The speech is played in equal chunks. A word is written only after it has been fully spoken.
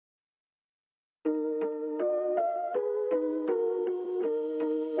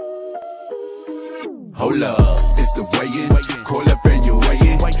Hold up, it's the weigh-in. Call up and you're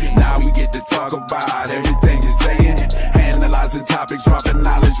weighing. Now we get to talk about everything you're saying. Analyzing topics, dropping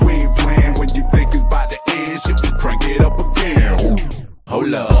knowledge. We ain't playing. When you think it's about to end, shit, we crank it up again.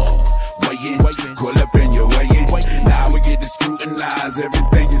 Hold up, weigh-in. Call up and you're weighing. Now we get to scrutinize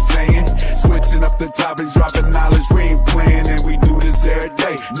everything you're saying. Switching up the topics, dropping knowledge. We ain't playing, and we do this every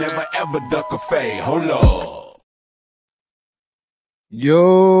day. Never ever duck a fade. Hold up.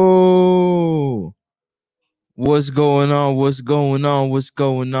 Yo, what's going on? What's going on? What's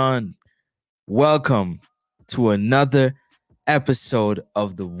going on? Welcome to another episode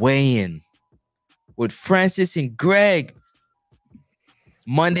of The Weigh-In with Francis and Greg.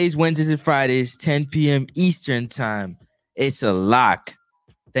 Mondays, Wednesdays, and Fridays, 10 p.m. Eastern time. It's a lock.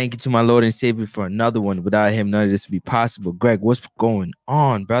 Thank you to my Lord and Savior for another one. Without him, none of this would be possible. Greg, what's going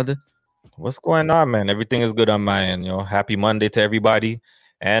on, brother? What's going on, man? Everything is good on my end. Happy Monday to everybody.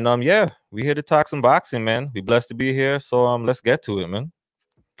 And yeah, we here to talk some boxing, man. We blessed to be here, so let's get to it, man.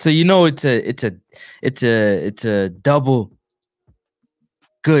 So it's a double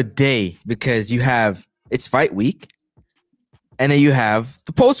good day because it's fight week, and then you have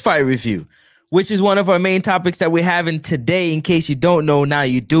the post-fight review, which is one of our main topics that we're having today. In case you don't know, now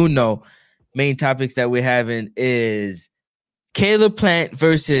you do know. Main topics that we're having is Caleb Plant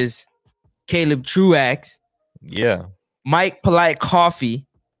versus Caleb Truax. Yeah. Mike Polite Coffee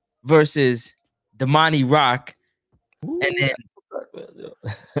versus Damani Rock. And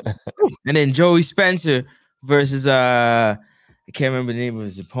then Joey Spencer versus I can't remember the name of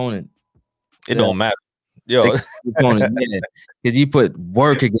his opponent. It don't matter. Yo, opponent, because he put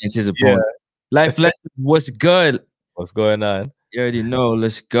work against his opponent. Yeah. Life lesson, what's good? What's going on? You already know.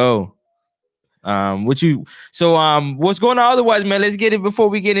 Let's go. What's going on otherwise, man? Let's get it before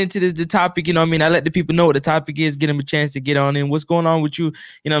we get into the topic. I let the people know what the topic is, get them a chance to get on in. What's going on with you?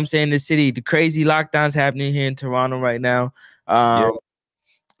 The city, the crazy lockdowns happening here in Toronto right now.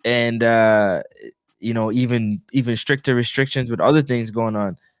 And even stricter restrictions with other things going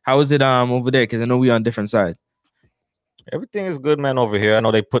on. How is it over there? Because I know we're on different sides. Everything is good, man, over here. I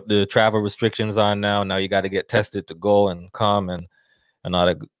know they put the travel restrictions on now. Now you got to get tested to go and come and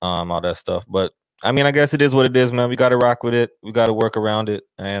all that stuff. But I guess it is what it is, man. We got to rock with it. We got to work around it.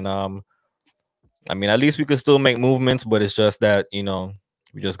 And at least we could still make movements, but it's just that,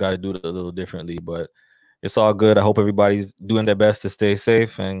 we just got to do it a little differently. But it's all good. I hope everybody's doing their best to stay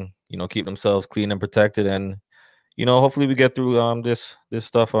safe and, keep themselves clean and protected. And, hopefully we get through this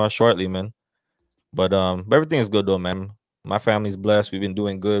stuff shortly, man. But everything is good though, man. My family's blessed. We've been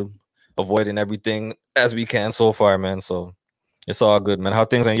doing good, avoiding everything as we can so far, man. So it's all good, man. How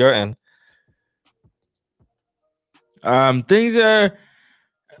things on your end? Things are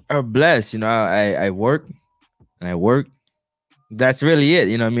blessed. I work and I work. That's really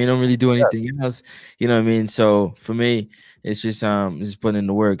it. I don't really do anything else. So for me, it's just putting in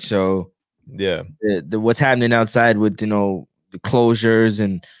the work. So yeah, the what's happening outside with the closures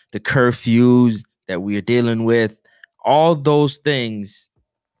and the curfews that we are dealing with, all those things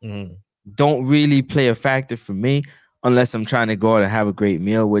don't really play a factor for me unless I'm trying to go out and have a great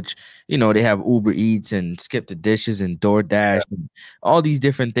meal, which they have Uber Eats and Skip the Dishes and DoorDash and all these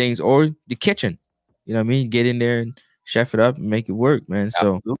different things, or the kitchen. Get in there and chef it up and make it work, man.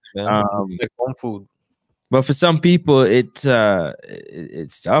 So home food. But for some people, it's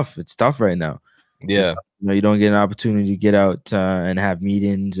tough. It's tough right now. Yeah, you don't get an opportunity to get out and have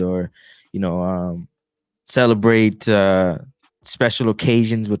meetings or celebrate special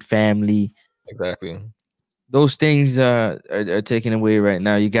occasions with family. Exactly. Those things are taken away right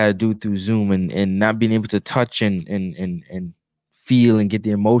now. You got to do it through Zoom, and not being able to touch and feel and get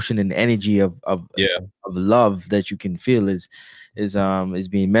the emotion and energy of love that you can feel is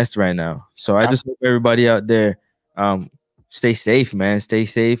being messed right now. So I just hope everybody out there stay safe, man. Stay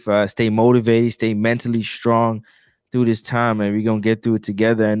safe, stay motivated, stay mentally strong through this time, and we're gonna get through it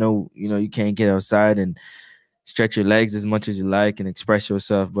together. I know you can't get outside and stretch your legs as much as you like and express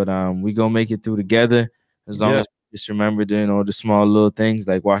yourself, but we're gonna make it through together as long as we just remember doing the small little things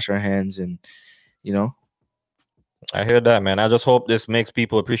like wash our hands and I hear that, man. I just hope this makes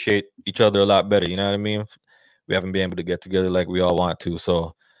people appreciate each other a lot better. You know what I mean? We haven't been able to get together like we all want to,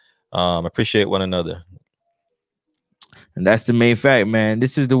 so appreciate one another. And that's the main fact, man.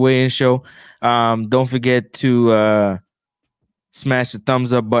 This is the Weigh-In Show. Don't forget to smash the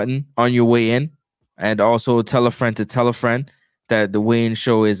thumbs up button on your way in, and also tell a friend to tell a friend that the Weigh-In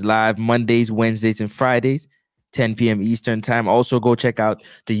Show is live Mondays, Wednesdays, and Fridays, 10 p.m. Eastern time. Also, go check out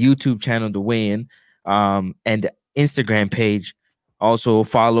the YouTube channel, The Weigh-In, and the Instagram page. Also,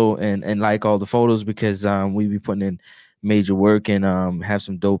 follow and like all the photos because we be putting in major work and have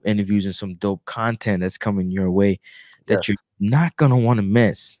some dope interviews and some dope content that's coming your way that you're not gonna want to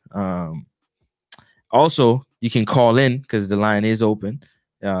miss. Also, you can call in because the line is open.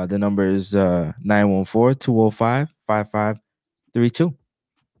 The number is 914-205-5532.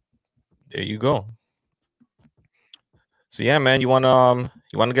 There you go. So yeah, man, you wanna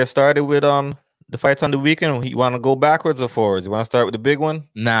get started with the fights on the weekend? You wanna go backwards or forwards? You wanna start with the big one?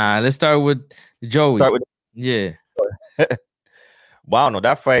 Nah, let's start with Joey. Yeah. Wow, no,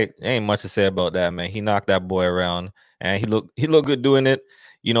 that fight ain't much to say about that, man. He knocked that boy around, and he looked good doing it.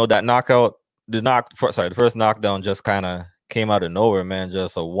 You know, that knockout, the first knockdown just kind of came out of nowhere, man.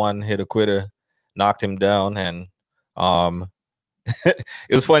 Just a one-hitter quitter, knocked him down, and it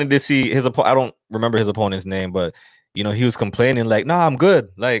was funny to see his opponent. I don't remember his opponent's name, but you know, he was complaining like, "Nah, I'm good."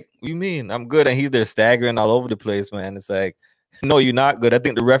 Like, what you mean I'm good? And he's there staggering all over the place, man. It's like, no, you're not good. I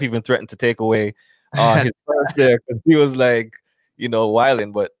think the ref even threatened to take away his first there because he was like, you know,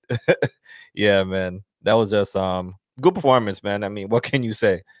 wilding. But yeah, man, that was just good performance, man. I mean, what can you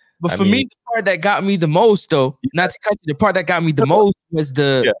say? But for me, the part that got me the most, though, not to cut you, the part that got me the most was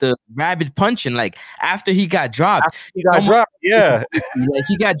the rabid punching. Like after he got dropped, like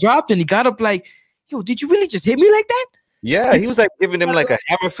he got dropped and he got up like, yo, did you really just hit me like that? Yeah, he was like giving him like a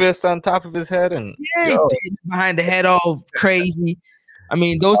hammer fist on top of his head and behind the head all crazy. I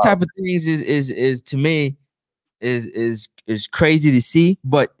mean, those type of things is to me is crazy to see.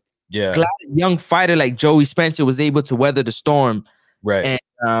 But glad a young fighter like Joey Spencer was able to weather the storm, right?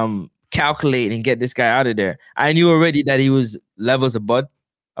 And calculate and get this guy out of there. I knew already that he was levels above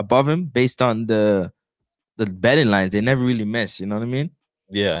him based on the betting lines. They never really miss. You know what I mean?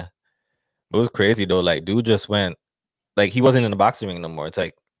 Yeah. It was crazy though. Like, dude just went, like, he wasn't in the boxing ring no more. It's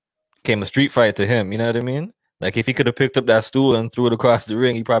like came a street fight to him. You know what I mean? Like, if he could have picked up that stool and threw it across the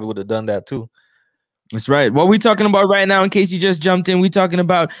ring, he probably would have done that too. That's right. What we talking about right now, in case you just jumped in, we talking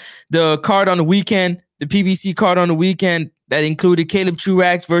about the card on the weekend, the PBC card on the weekend that included Caleb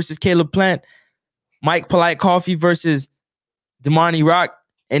Truax versus Caleb Plant, Mike Polite Coffee versus Damani Rock,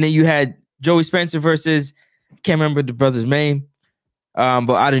 and then you had Joey Spencer versus, can't remember the brother's name, but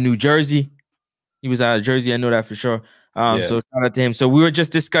out of New Jersey. He was out of Jersey. I know that for sure. So shout out to him. So we were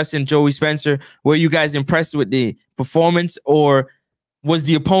just discussing Joey Spencer. Were you guys impressed with the performance, or was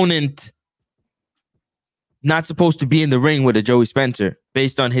the opponent not supposed to be in the ring with a Joey Spencer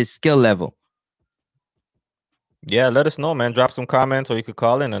based on his skill level? Yeah, let us know, man. Drop some comments, or you could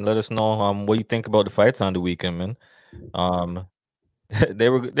call in and let us know what you think about the fights on the weekend, man. They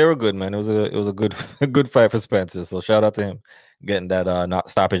were good, man. It was a good fight for Spencer. So shout out to him getting that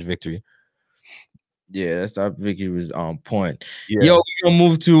not stoppage victory. Yeah, that stoppage victory was on point. Yeah. Yo, we're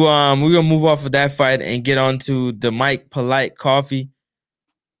gonna move off of that fight and get on to the Mike Polite Coffee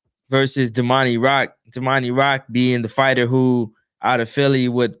versus Damani Rock. Damani Rock being the fighter who out of Philly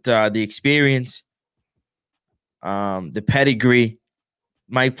with the experience, the pedigree.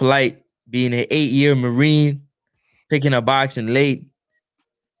 Mike Polite being an 8-year Marine, picking up boxing late,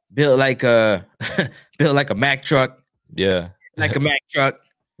 built like a Mack truck. Yeah, like a Mack truck.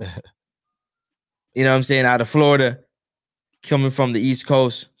 You know what I'm saying? Out of Florida, coming from the East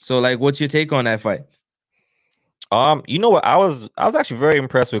Coast. So, like, what's your take on that fight? You know what? I was actually very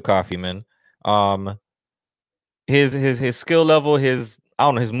impressed with Coffee, man. His skill level, his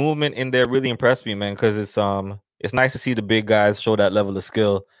movement in there really impressed me, man. Because it's nice to see the big guys show that level of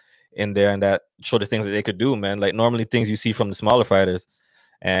skill in there and that show the things that they could do, man. Like normally things you see from the smaller fighters,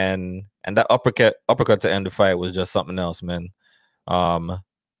 and that uppercut to end the fight was just something else, man.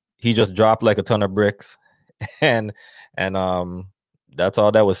 He just dropped like a ton of bricks, and that's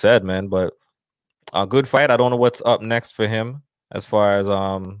all that was said, man. But a good fight. I don't know what's up next for him as far as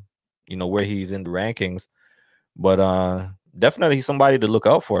you know, where he's in the rankings, but definitely he's somebody to look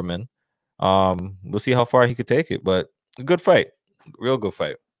out for, man. We'll see how far he could take it, but a good fight, real good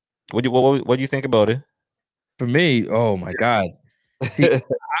fight. What do you think about it? For me, oh my God, see,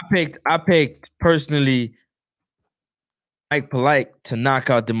 I picked personally Mike Polite to knock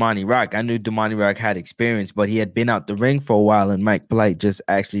out Damani Rock. I knew Damani Rock had experience, but he had been out the ring for a while, and Mike Polite just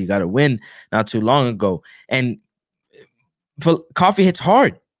actually got a win not too long ago. And Coffee hits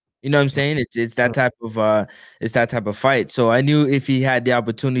hard. You know what I'm saying? It's that type of fight. So I knew if he had the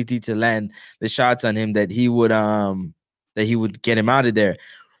opportunity to land the shots on him, that he would get him out of there.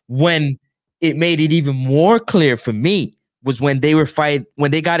 When it made it even more clear for me was when they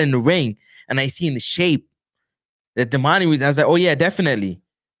got in the ring, and I seen the shape that Damani was. I was like, oh yeah, definitely.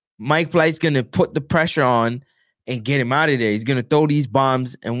 Mike Polite's gonna put the pressure on and get him out of there. He's gonna throw these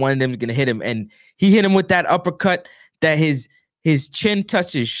bombs, and one of them is gonna hit him. And he hit him with that uppercut that his chin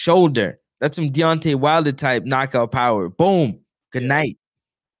touched his shoulder, That's some Deontay Wilder type knockout power. Boom. Good night.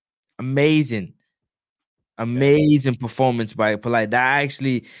 Amazing. Amazing performance by Polite. That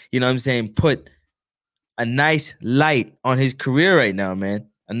actually, you know what I'm saying, put a nice light on his career right now, man.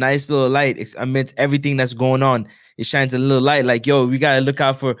 A nice little light amidst everything that's going on. It shines a little light like, yo, we got to look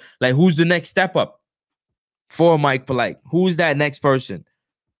out for, like, who's the next step up for Mike Polite? Who's that next person?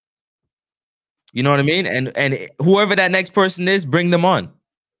 You know what I mean? And whoever that next person is, bring them on.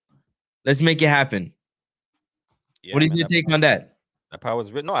 Let's make it happen. Yeah, what is your take on that? That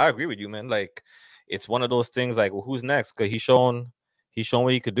power's written. No, I agree with you, man. Like, it's one of those things like, well, who's next? Because he's shown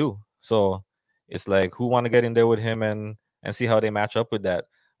what he could do. So it's like, who want to get in there with him and see how they match up with that.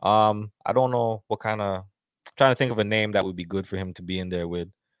 I don't know what kind of, I'm trying to think of a name that would be good for him to be in there with.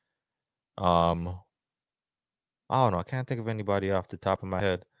 I don't know. I can't think of anybody off the top of my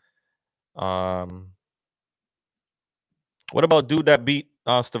head. What about dude that beat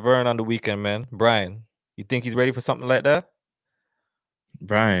Stavern on the weekend, man? Brian. You think he's ready for something like that?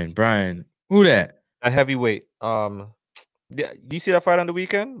 Brian. Who that? A heavyweight. Yeah, do you see that fight on the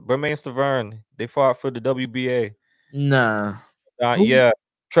weekend? Bermain Stavern. They fought for the WBA. Nah. Yeah.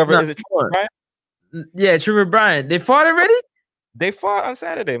 Trevor, is it Trevor Bryan? Yeah, Trevor Bryan. They fought already? They fought on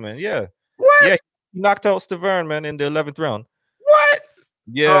Saturday, man. Yeah. What? Yeah, he knocked out Stavern, man, in the 11th round. What?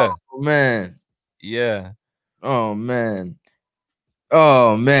 Yeah. Oh, man. Yeah. Oh, man.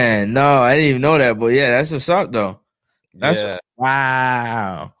 Oh, man. No, I didn't even know that. But, yeah, that's what's up, though.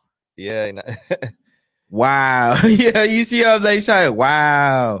 Wow. Yeah. Wow. Yeah, you see how they shot.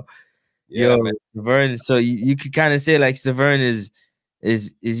 Wow. Yeah, yo, Stavern. So you could kind of say like Stavern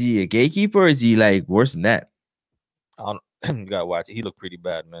is he a gatekeeper or is he like worse than that? You gotta watch it. He looked pretty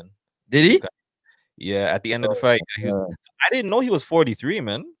bad, man. Did he? Yeah, at the end of the fight. I didn't know he was 43,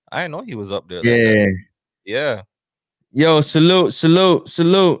 man. I didn't know he was up there. Yeah. Like yeah. Yo, salute.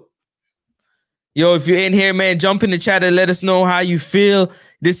 Yo, if you're in here, man, jump in the chat and let us know how you feel.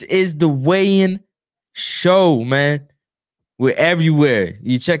 This is the weigh-in show, man. We're everywhere.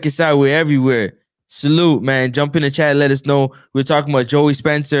 You check us out. We're everywhere. Salute, man. Jump in the chat. Let us know. We're talking about Joey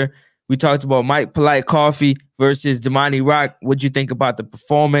Spencer. We talked about Mike Polite Coffee versus Damani Rock. What'd you think about the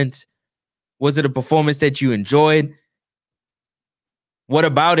performance? Was it a performance that you enjoyed? What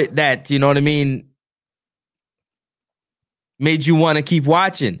about it that, you know what I mean, made you want to keep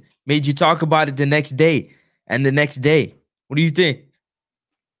watching? Made you talk about it the next day and the next day? What do you think?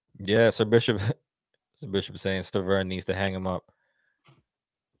 Yeah, Sir Bishop saying Stavern needs to hang him up.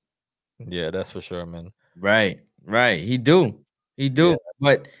 Yeah, that's for sure, man. Right. He do. Yeah.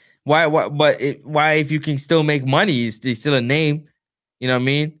 But why if you can still make money, it's still a name. You know what I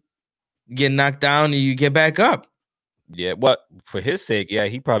mean? You get knocked down and you get back up. Yeah, but for his sake, yeah,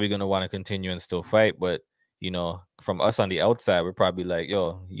 he probably gonna want to continue and still fight. But you know, from us on the outside, we're probably like,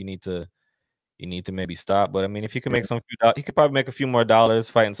 yo, you need to maybe stop. But I mean, if he can make he could probably make a few more dollars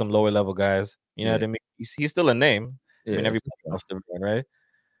fighting some lower level guys. You know what I mean? He's still a name. I mean, everybody knows him, right?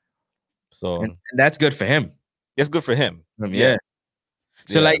 So and that's good for him. It's good for him. Yeah.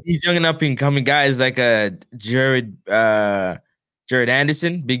 So like these young and up and coming guys like Jared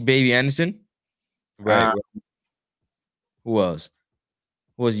Anderson, Big Baby Anderson. Right. Who else?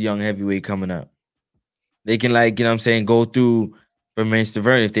 Who was young heavyweight coming up? They can, like, you know what I'm saying, go through Bermain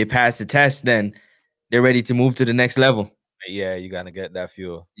Stavern. If they pass the test, then they're ready to move to the next level. Yeah, you gotta get that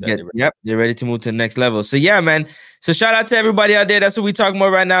fuel. They're ready to move to the next level. So yeah, man. So shout out to everybody out there. That's what we talking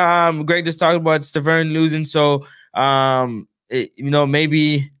about right now. Greg just talked about Stavern losing. So you know,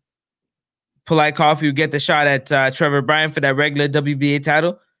 maybe Polite Coffee will get the shot at Trevor Bryan for that regular WBA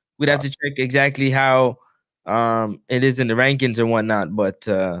title. We'd have to check exactly how it is in the rankings and whatnot. But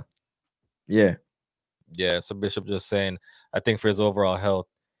yeah. So Bishop just saying, I think for his overall health,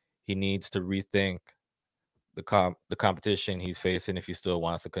 he needs to rethink the competition he's facing if he still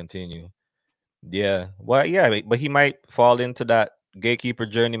wants to continue. Yeah. Well, yeah, but he might fall into that gatekeeper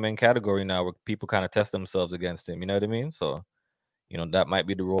journeyman category now where people kind of test themselves against him. You know what I mean? So, you know, that might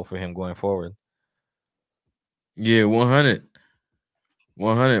be the role for him going forward. Yeah, 100%.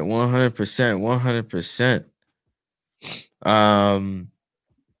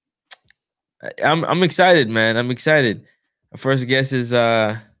 I'm excited, man. I'm excited. Our first guest is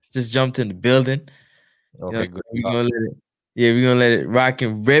just jumped in the building. Okay, good. We're gonna let it rock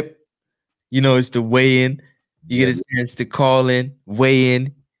and rip. You know, it's the weigh-in. You get a chance to call in, weigh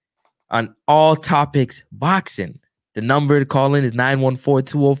in on all topics boxing. The number to call in is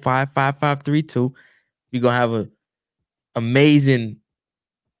 914-205-5532. We're gonna have an amazing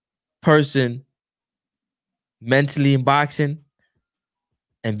person mentally in boxing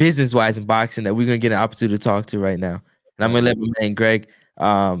and business-wise in boxing that we're gonna get an opportunity to talk to right now. And I'm gonna let my man Greg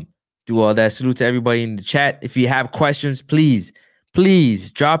do do all that. Salute to everybody in the chat. If you have questions, please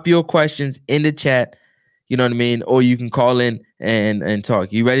drop your questions in the chat. You know what I mean? Or you can call in and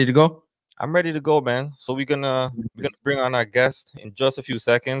talk. You ready to go? I'm ready to go, man. So we're gonna bring on our guest in just a few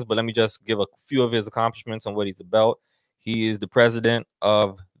seconds, but let me just give a few of his accomplishments on what he's about. He is the president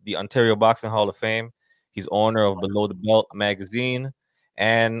of the Ontario Boxing Hall of Fame. He's owner of Below the Belt magazine,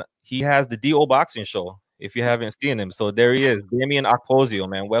 and he has the DO Boxing Show, if you haven't seen him. So there he is, Dameon Okposio,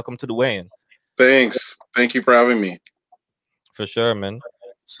 man. Welcome to the weigh-in. Thanks. Thank you for having me. For sure, man.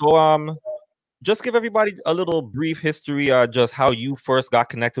 So just give everybody a little brief history, just how you first got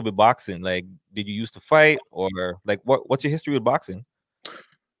connected with boxing. Like, did you used to fight, or like what's your history with boxing?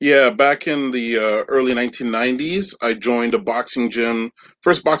 Yeah, back in the early 1990s, I joined a boxing gym.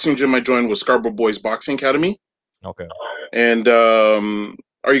 First boxing gym I joined was Scarborough Boys Boxing Academy. Okay. And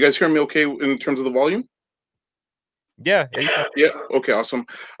are you guys hearing me okay in terms of the volume? Yeah. Yeah. Okay. Awesome.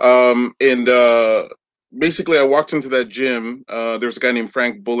 Basically, I walked into that gym. There's a guy named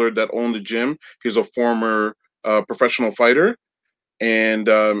Frank Bullard that owned the gym. He's a former professional fighter, and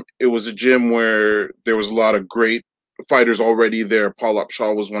it was a gym where there was a lot of great fighters already there. Paul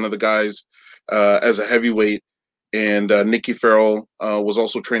Upshaw was one of the guys as a heavyweight, and Nicky Farrell was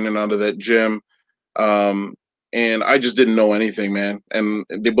also training out of that gym. And I just didn't know anything, man. And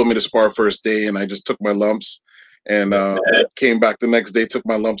they put me to spar first day, and I just took my lumps, and came back the next day, took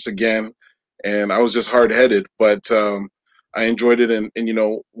my lumps again. And I was just hard-headed, but I enjoyed it. And you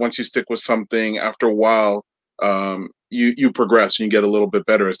know, once you stick with something, after a while, you progress and you get a little bit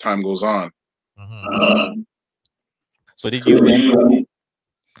better as time goes on. Mm-hmm. So did you?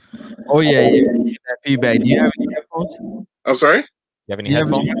 Oh yeah, that feedback. Do you have any headphones? I'm sorry? You have any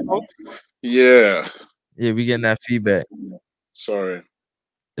headphones? Yeah. Yeah, we getting that feedback. Sorry.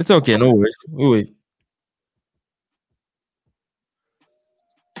 It's okay. No worries. Wait.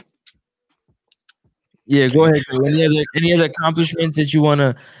 Yeah, go ahead. Any other accomplishments that you want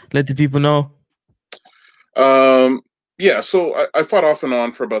to let the people know? Yeah, so I fought off and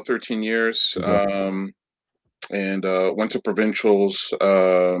on for about 13 years, and went to provincials.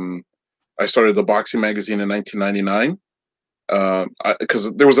 I started the boxing magazine in 1999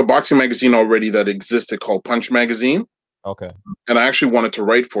 because there was a boxing magazine already that existed called Punch Magazine. Okay. And I actually wanted to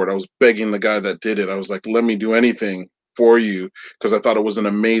write for it. I was begging the guy that did it. I was like, let me do anything for you, because I thought it was an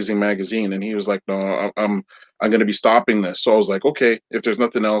amazing magazine. And he was like, no, I'm going to be stopping this. So I was like, okay, if there's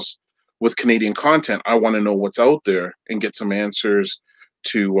nothing else with Canadian content, I want to know what's out there and get some answers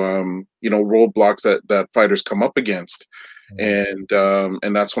to roadblocks that fighters come up against. Mm-hmm.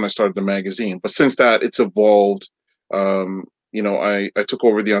 And that's when I started the magazine. But since that, it's evolved. I took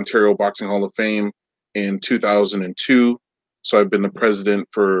over the Ontario Boxing Hall of Fame in 2002. So I've been the president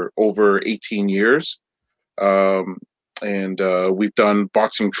for over 18 years. We've done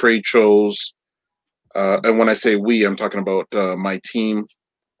boxing trade shows. And when I say we, I'm talking about my team.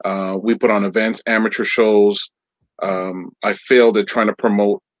 We put on events, amateur shows. I failed at trying to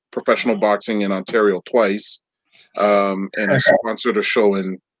promote professional boxing in Ontario twice. And I sponsored a show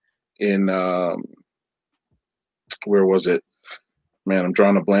in where was it? Man, I'm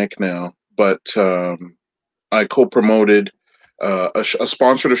drawing a blank now. But I co-promoted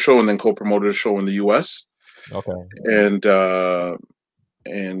sponsored a show and then co-promoted a show in the U.S. Okay. And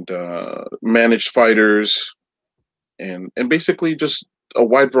managed fighters and basically just a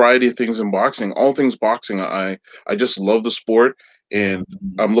wide variety of things in boxing. All things boxing. I just love the sport, and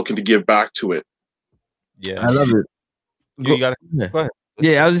I'm looking to give back to it. Yeah, I love it. You got it. Go ahead.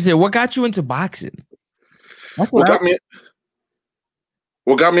 Yeah, I was gonna say, what got you into boxing? What got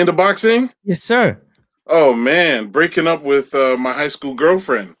me into boxing? Yes, sir. Oh man, breaking up with my high school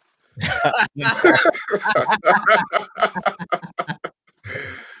girlfriend.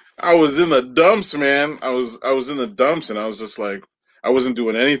 I was in the dumps, man. I was in the dumps, and I was just like, I wasn't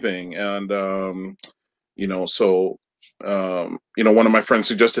doing anything. And one of my friends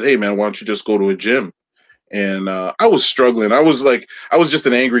suggested, hey man, why don't you just go to a gym? And I was struggling. I was just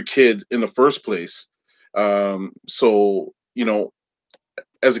an angry kid in the first place.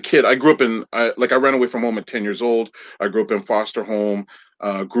 As a kid, I grew up I ran away from home at 10 years old. I grew up in foster home,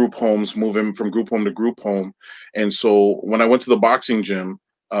 group homes, moving from group home to group home. And so when I went to the boxing gym,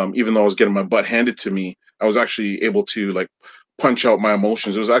 even though I was getting my butt handed to me, I was actually able to like punch out my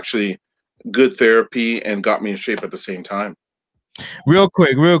emotions. It was actually good therapy and got me in shape at the same time. Real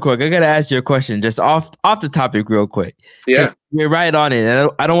quick. I gotta ask you a question, just off the topic, real quick. Yeah, we're right on it, and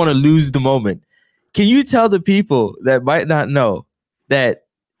I don't want to lose the moment. Can you tell the people that might not know that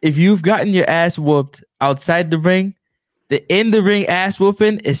if you've gotten your ass whooped outside the ring, the in the ring ass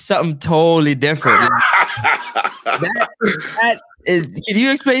whooping is something totally different? Can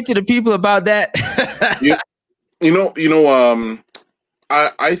you explain to the people about that?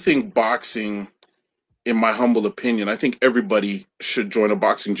 I think boxing, in my humble opinion, I think everybody should join a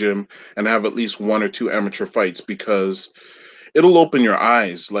boxing gym and have at least 1 or 2 amateur fights, because it'll open your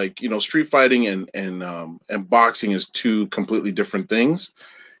eyes. Like, street fighting and boxing is 2 completely different things.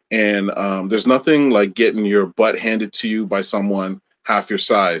 And there's nothing like getting your butt handed to you by someone half your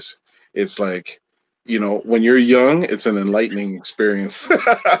size. It's like, when you're young, it's an enlightening experience.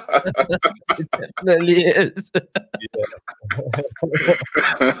 It definitely is.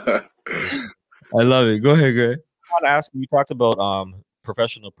 I love it. Go ahead, Greg. I want to ask you talked about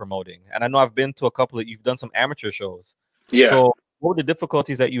professional promoting, and I know I've been to a couple of, you've done some amateur shows. Yeah. So what were the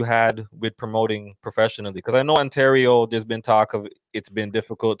difficulties that you had with promoting professionally? Because I know Ontario, there's been talk of it's been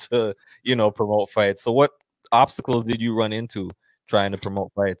difficult to, promote fights. So what obstacles did you run into trying to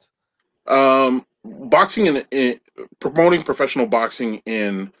promote fights? Boxing in promoting professional boxing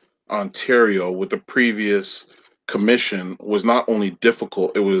in Ontario with the previous commission was not only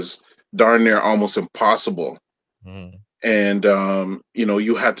difficult, it was darn near almost impossible. And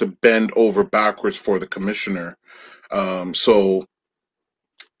you had to bend over backwards for the commissioner. So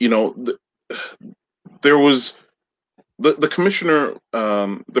there was the commissioner,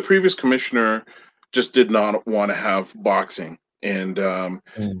 the previous commissioner just did not want to have boxing. And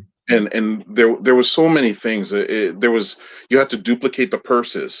and there was so many things. You had to duplicate the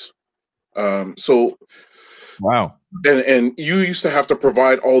purses. So wow. And you used to have to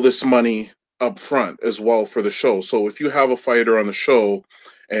provide all this money up front as well for the show. So if you have a fighter on the show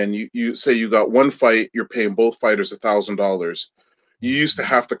and you say you got 1 fight, you're paying both fighters $1,000. You used to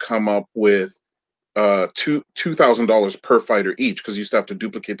have to come up with $2,000 per fighter each, because you used to have to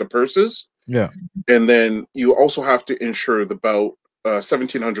duplicate the purses. Yeah. And then you also have to insure the bout,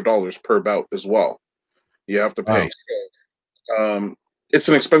 $1,700 per bout as well. You have to pay. Wow. So, it's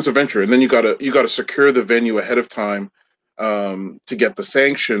an expensive venture, and then you gotta secure the venue ahead of time to get the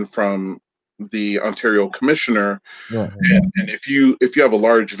sanction from the Ontario commissioner. Yeah. And if you have a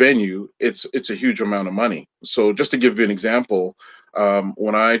large venue, it's a huge amount of money. So just to give you an example,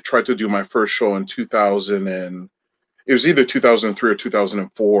 when I tried to do my first show in 2000, and it was either 2003 or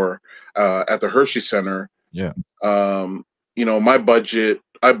 2004 at the Hershey Center. Yeah. My budget,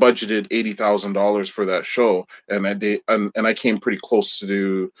 I budgeted $80,000 for that show, and I came pretty close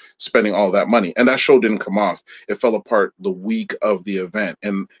to spending all that money, and that show didn't come off. It fell apart the week of the event,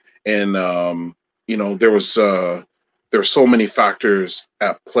 and there were so many factors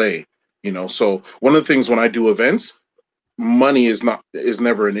at play. So one of the things when I do events, money is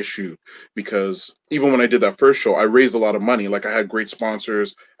never an issue, because even when I did that first show, I raised a lot of money. Like, I had great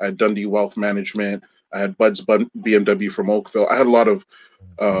sponsors. I had Dundee Wealth Management. I had Bud's BMW from Oakville. I had a lot of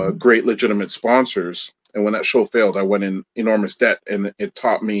great legitimate sponsors. And when that show failed, I went in enormous debt, and it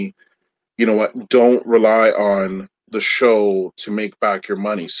taught me, don't rely on the show to make back your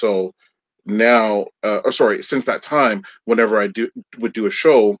money. So now, since that time, whenever I would do a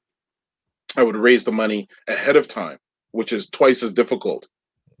show, I would raise the money ahead of time, which is twice as difficult.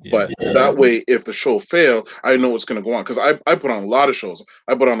 But that way, if the show failed, I know what's going to go on, because I put on a lot of shows.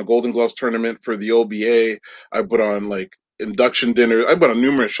 I put on a Golden Gloves tournament for the OBA. I put on like induction dinner. I put on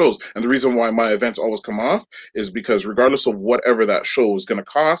numerous shows. And the reason why my events always come off is because regardless of whatever that show is going to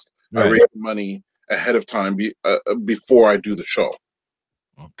cost, right, I raise the money ahead of time before I do the show.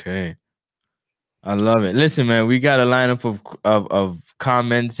 Okay. I love it. Listen, man, we got a lineup of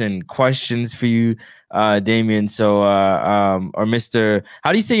comments and questions for you, Dameon. So, or Mr.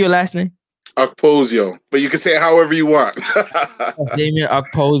 How do you say your last name? Okposio, but you can say it however you want. Dameon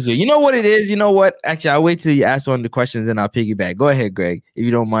Okposio. You know what it is? You know what? Actually, I'll wait till you ask one of the questions and I'll piggyback. Go ahead, Greg, if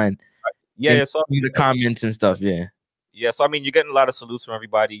you don't mind. Yeah. So the comments and stuff. Yeah. Yeah. So I mean, you're getting a lot of salutes from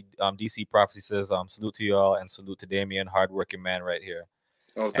everybody. DC Prophecy says, salute to y'all and salute to Dameon, hardworking man right here.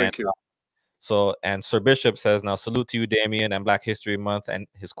 Oh, thank you. So, and Sir Bishop says, now salute to you, Dameon, and Black History Month. And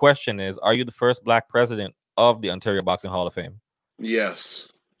his question is, are you the first Black president of the Ontario Boxing Hall of Fame? Yes.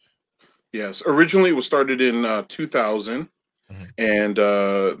 Yes. Originally, it was started in 2000. And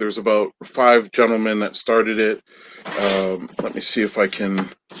there's about 5 gentlemen that started it. Let me see if I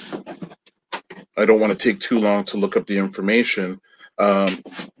can. I don't want to take too long to look up the information.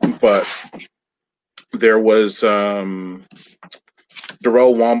 But there was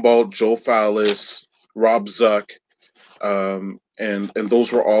Darrell Wambalt, Joe Fallis, Rob Zuck, and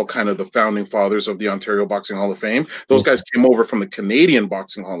those were all kind of the founding fathers of the Ontario Boxing Hall of Fame. Those guys came over from the Canadian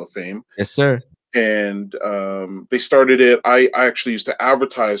Boxing Hall of Fame. Yes, sir. And they started it. I actually used to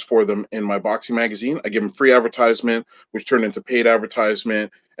advertise for them in my boxing magazine. I give them free advertisement, which turned into paid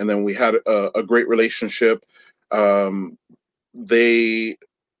advertisement. And then we had a great relationship.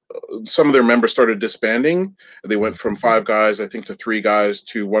 some of their members started disbanding. They went from 5 guys, I think, to 3 guys,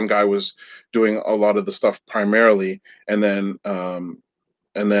 to 1 guy was doing a lot of the stuff primarily, and then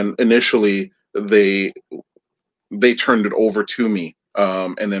initially they turned it over to me,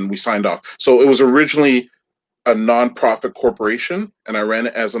 and then we signed off. So it was originally a nonprofit corporation, and I ran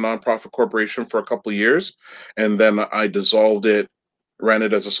it as a nonprofit corporation for a couple of years, and then I dissolved it, ran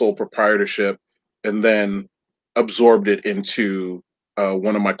it as a sole proprietorship, and then absorbed it into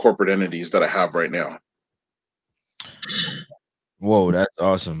one of my corporate entities that I have right now. Whoa, that's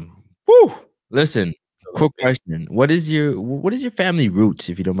awesome. Woo! Listen, quick question: what is your family roots,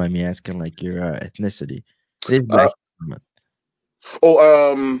 if you don't mind me asking, like your ethnicity? It is Black.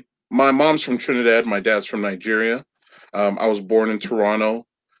 My mom's from Trinidad. My dad's from Nigeria. I was born in Toronto,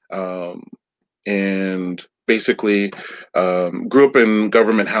 and basically grew up in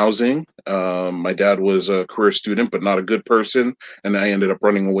government housing. My dad was a career student, but not a good person, and I ended up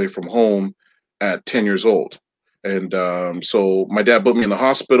running away from home at 10 years old. And so my dad put me in the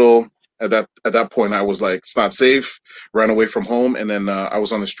hospital. At that point, I was like, it's not safe. Ran away from home, and then I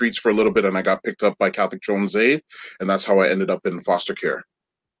was on the streets for a little bit, and I got picked up by Catholic Children's Aid, and that's how I ended up in foster care.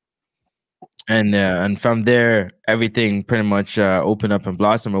 And from there, everything pretty much opened up and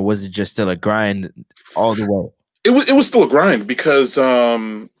blossomed, or was it just still a grind all the way? It was still a grind because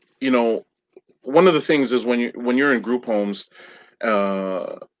you know, one of the things is when you're in group homes,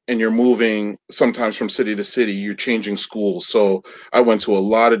 and you're moving sometimes from city to city, you're changing schools. So I went to a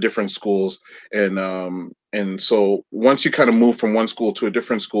lot of different schools, and so once you kind of move from one school to a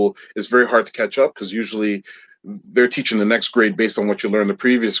different school, it's very hard to catch up because usually they're teaching the next grade based on what you learned the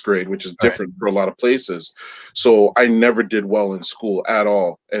previous grade, which is different for a lot of places. So I never did well in school at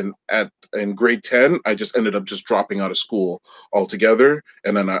all. And in grade 10, I just ended up just dropping out of school altogether.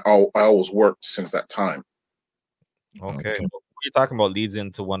 And then I always worked since that time. Okay. What you're talking about leads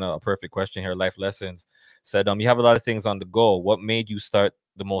into a perfect question here. Life Lessons said, you have a lot of things on the go. What made you start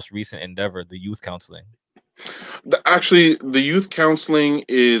the most recent endeavor, the youth counseling? Actually, the youth counseling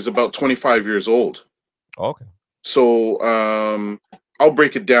is about 25 years old. Okay. So I'll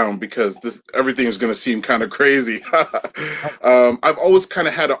break it down because everything is going to seem kind of crazy. I've always kind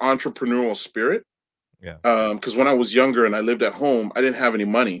of had an entrepreneurial spirit. Yeah. Because when I was younger and I lived at home, I didn't have any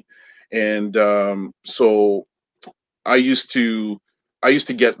money, and so I used to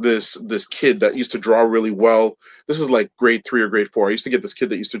get this kid that used to draw really well. This is like grade 3 or grade 4. I used to get this kid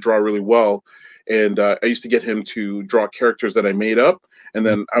that used to draw really well, and I used to get him to draw characters that I made up. And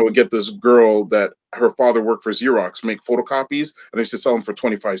then I would get this girl that her father worked for Xerox, make photocopies, and I used to sell them for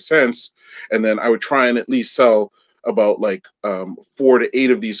 25 cents. And then I would try and at least sell about like 4 to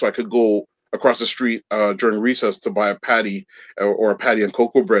 8 of these so I could go across the street during recess to buy a patty or a patty and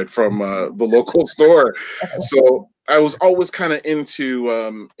cocoa bread from the local store. So I was always kind of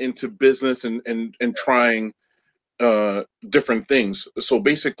into business and trying different things. So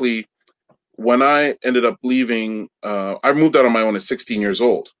basically, when I ended up leaving, I moved out on my own at 16 years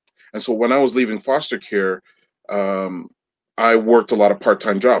old. And so when I was leaving foster care, I worked a lot of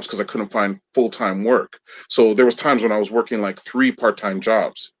part-time jobs because I couldn't find full-time work. So there was times when I was working like 3 part-time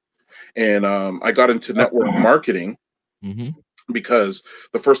jobs. And I got into network marketing because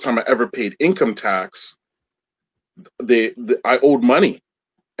the first time I ever paid income tax, I owed money.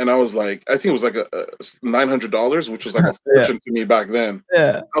 And I was like, I think it was like a $900, which was like a fortune to me back then.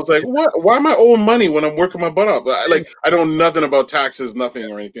 Yeah. I was like, what? Why am I owing money when I'm working my butt off? I don't know nothing about taxes,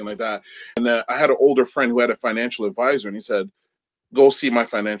 nothing or anything like that. And I had an older friend who had a financial advisor, and he said, go see my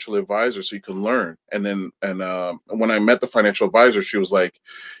financial advisor so you can learn. And when I met the financial advisor, she was like,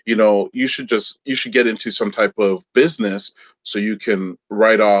 you should get into some type of business so you can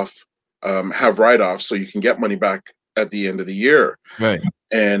have write-offs so you can get money back at the end of the year. Right.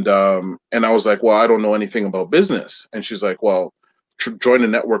 And I was like, well, I don't know anything about business. And she's like, well, join a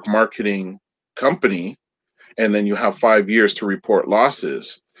network marketing company, and then you have 5 years to report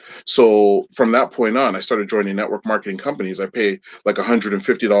losses. So from that point on, I started joining network marketing companies. I pay like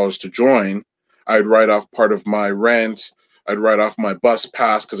 $150 to join. I'd write off part of my rent. I'd write off my bus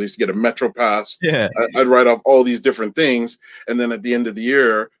pass because I used to get a Metro pass. Yeah. I'd write off all these different things. And then at the end of the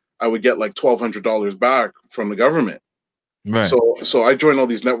year, I would get like $1,200 back from the government. Right. So I joined all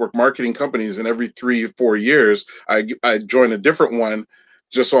these network marketing companies, and every 3 or 4 years, I join a different one,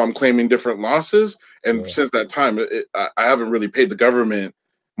 just so I'm claiming different losses. And since that time, I haven't really paid the government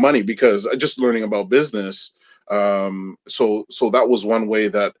money because I'm just learning about business. So that was one way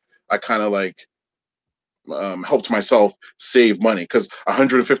that I kind of like helped myself save money, because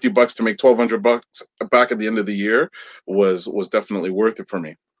 $150 to make $1,200 back at the end of the year was definitely worth it for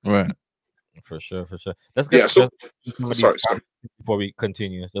me. Right. For sure, for sure. Let's Yeah. get So sorry. before we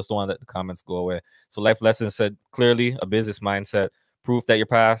continue. Just don't want to let the comments go away. So Life Lesson said clearly a business mindset, proof that your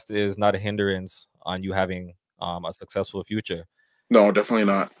past is not a hindrance on you having a successful future. No, definitely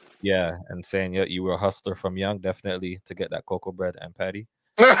not. Yeah, and saying you were a hustler from young, definitely to get that cocoa bread and patty.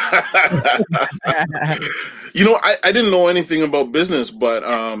 You know, I didn't know anything about business, but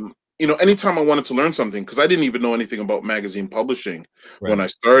you know, anytime I wanted to learn something, because I didn't even know anything about magazine publishing when I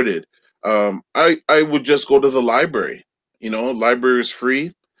started, I would just go to the library. You know, library is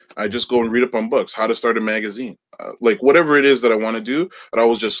free. I just go and read up on books, how to start a magazine, like whatever it is that I want to do. I'd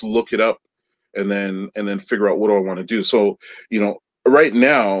always just look it up, and then figure out what do I want to do. So, you know, right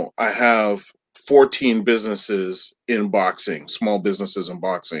now I have 14 businesses in boxing, small businesses in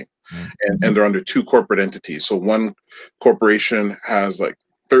boxing, and they're under 2 corporate entities. So one corporation has like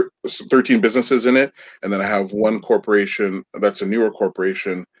 13 businesses in it, and then I have one corporation that's a newer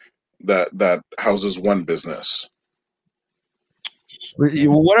corporation that houses one business.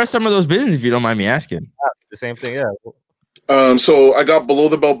 What are some of those businesses, if you don't mind me asking? The same thing, yeah. So I got Below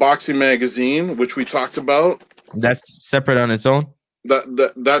the Belt Boxing Magazine, which we talked about. That's separate on its own.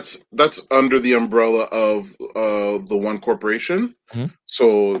 That's under the umbrella of the one corporation.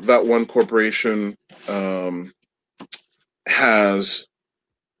 So that one corporation has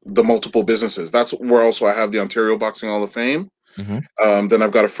the multiple businesses. That's where also I have the Ontario Boxing Hall of Fame. Then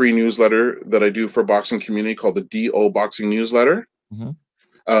I've got a free newsletter that I do for boxing community called the DO Boxing Newsletter.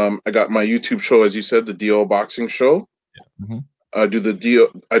 I got my YouTube show, as you said, the DO Boxing Show. I do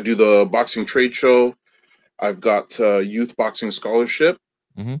the boxing trade show. I've got Youth Boxing Scholarship,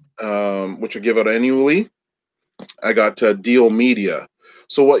 which I give out annually. I got Deal Media.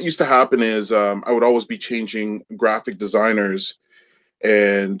 So what used to happen is I would always be changing graphic designers,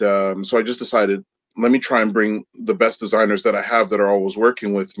 and so I just decided, let me try and bring the best designers that I have that are always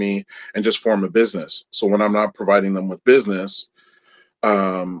working with me and just form a business. So when I'm not providing them with business,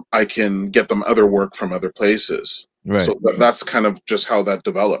 I can get them other work from other places. Right. So that's kind of just how that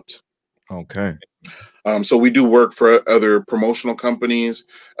developed. Okay. So we do work for other promotional companies,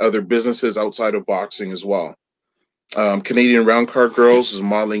 other businesses outside of boxing as well. Canadian Round Card Girls is a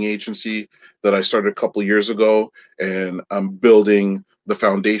modeling agency that I started a couple years ago, and I'm building the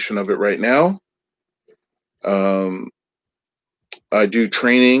foundation of it right now. I do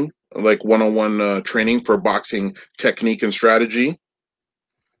training, like one-on-one training for boxing technique and strategy.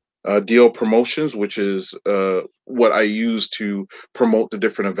 DO Promotions, which is what I use to promote the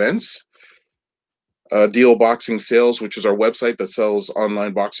different events. DO Boxing Sales, which is our website that sells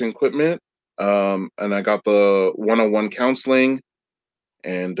online boxing equipment. And I got the one-on-one counseling,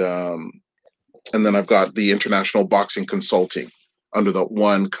 and then I've got the International Boxing Consulting under the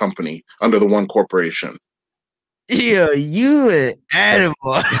one company, under the one corporation. Yo, you an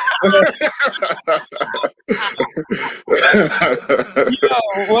animal.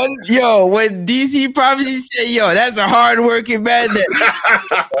 When DC Prophecy said, yo, that's a hard-working man that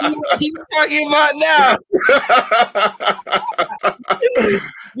he's talking about now.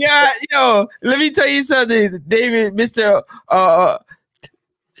 Yeah, yo, let me tell you something, David, Mr.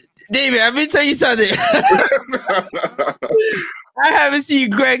 David, let me tell you something. I haven't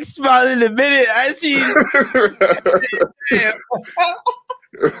seen Greg smile in a minute. I see.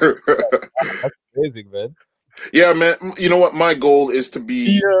 That's amazing, man. Yeah, man. You know what? My goal is to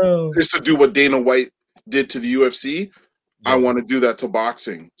do what Dana White did to the UFC. I want to do that to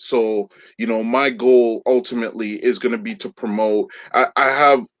boxing. So, you know, my goal ultimately is going to be to promote. I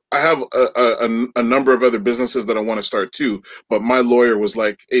have a number of other businesses that I want to start too, but my lawyer was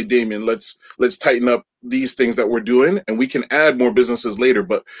like, "Hey, Dameon, let's tighten up these things that we're doing, and we can add more businesses later.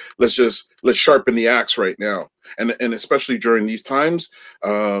 But let's sharpen the axe right now, and especially during these times,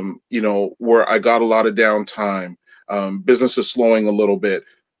 you know, where I got a lot of downtime, business is slowing a little bit.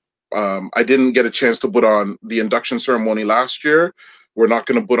 I didn't get a chance to put on the induction ceremony last year. We're not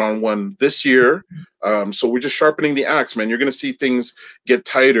going to put on one this year. So we're just sharpening the axe, man. You're going to see things get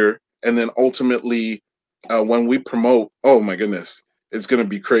tighter. And then ultimately, when we promote, oh my goodness, it's going to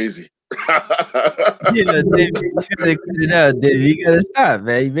be crazy. You know, David, you gotta cut it out, David. You gotta stop,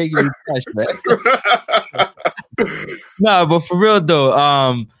 man. You're making me blush, man. No, but for real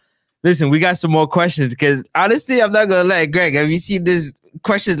though, listen, we got some more questions because honestly, I'm not gonna lie, Greg. Have you seen this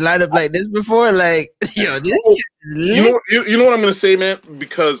questions line up like this before? Like, yo, this you know what I'm gonna say, man?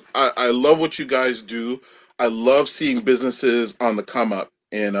 Because I love what you guys do. I love seeing businesses on the come up,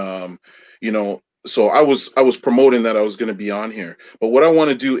 and you know, so I was promoting that I was gonna be on here. But what I want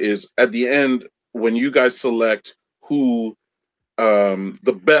to do is at the end, when you guys select who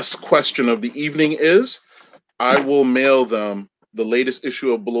the best question of the evening is, I will mail them the latest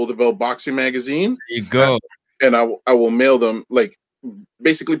issue of Below the Belt Boxing Magazine. There you go. And I will mail them. Like,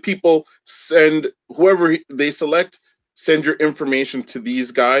 basically, people send whoever they select, send your information to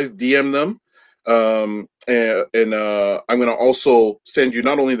these guys, DM them. And I'm going to also send you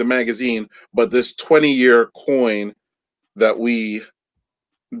not only the magazine, but this 20-year coin that we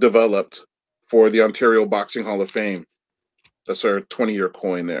developed for the Ontario Boxing Hall of Fame. That's our 20-year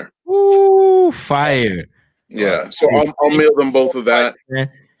coin there. Ooh, fire. Yeah. So I'll mail them both of that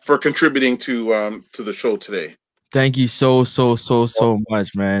for contributing to the show today. Thank you so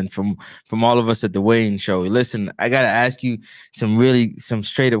much, man. From all of us at the Weighing Show. Listen, I gotta ask you some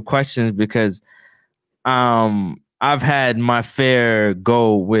straight up questions because I've had my fair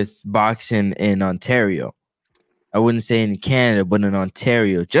go with boxing in Ontario. I wouldn't say in Canada, but in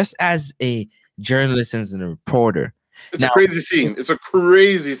Ontario, just as a journalist and as a reporter. It's a crazy scene. It's a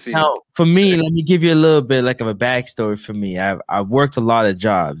crazy scene. Now, for me, let me give you a little bit like of a backstory for me. I've worked a lot of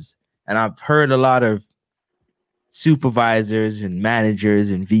jobs and I've heard a lot of supervisors and managers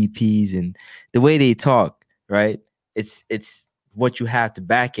and VPs and the way they talk, right? It's what you have to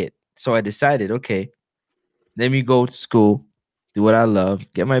back it. So I decided, okay, let me go to school, do what I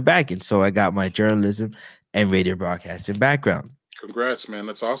love, get my backing. So I got my journalism and radio broadcasting background. Congrats, man.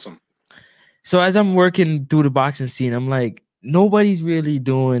 That's awesome. So as I'm working through the boxing scene, I'm like, nobody's really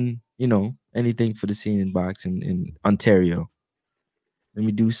doing, anything for the scene in boxing in Ontario. Let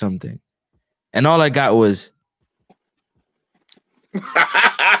me do something. And all I got was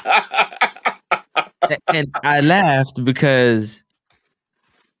and I laughed because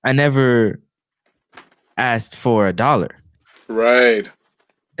I never asked for $1. Right.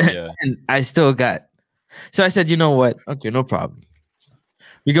 Yeah. And I still got. So I said, you know what? Okay, no problem.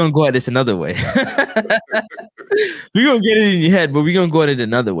 We're going to go at this another way. We're going to get it in your head, but we're going to go at it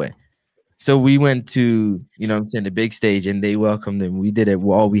another way. So we went to, the big stage and they welcomed him. We did it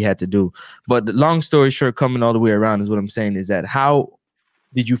all we had to do. But the long story short, coming all the way around is what I'm saying is that how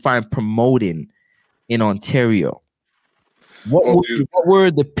did you find promoting in Ontario? What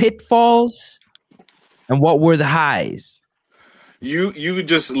were the pitfalls and what were the highs? You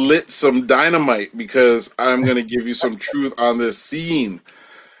just lit some dynamite because I'm going to give you some truth on this scene.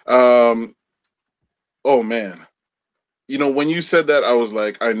 Oh man, when you said that, I was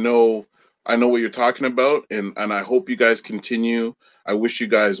like, I know what you're talking about, and I hope you guys continue. I wish you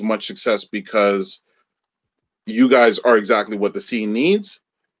guys much success because you guys are exactly what the scene needs.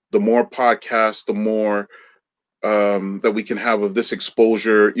 The more podcasts, the more that we can have of this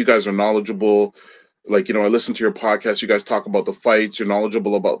exposure. You guys are knowledgeable. Like, I listen to your podcast. You guys talk about the fights. You're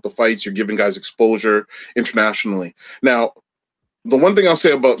knowledgeable about the fights. You're giving guys exposure internationally. Now, the one thing I'll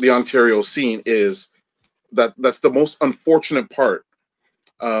say about the Ontario scene is that's the most unfortunate part.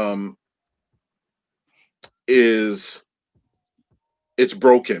 Is it's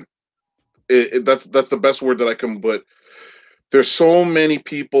broken. That's the best word that I can put. There's so many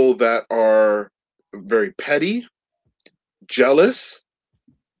people that are very petty, jealous,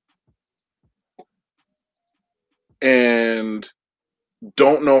 and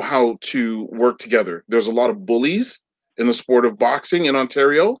don't know how to work together. There's a lot of bullies in the sport of boxing in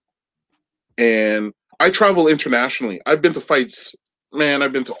Ontario, and I travel internationally. I've been to fights. Man,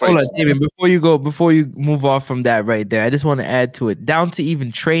 I've been to fights. Hold on, David, before you move off from that right there, I just want to add to it, down to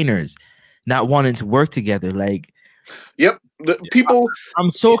even trainers not wanting to work together. Like, yep, people.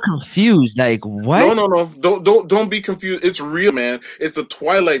 I'm so confused. Like, what? No. Don't be confused. It's real, man. It's the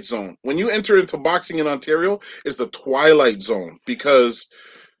twilight zone. When you enter into boxing in Ontario, it's the twilight zone because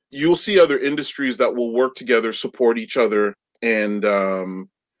you'll see other industries that will work together, support each other, and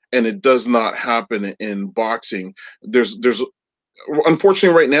it does not happen in boxing. There's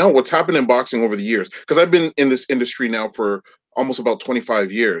unfortunately right now what's happened in boxing over the years, because I've been in this industry now for almost about 25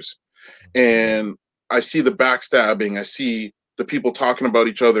 years, and I see the backstabbing. I see the people talking about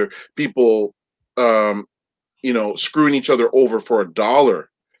each other, people screwing each other over for $1.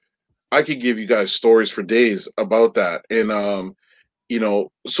 I could give you guys stories for days about that. And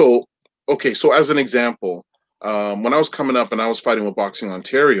so as an example, when I was coming up and I was fighting with Boxing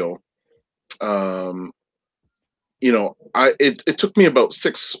Ontario, it took me about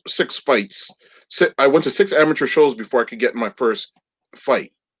six fights. I went to 6 amateur shows before I could get my first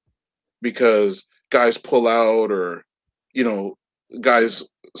fight, because guys pull out, or guys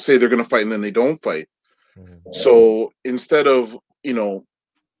say they're going to fight and then they don't fight. Mm-hmm. So instead of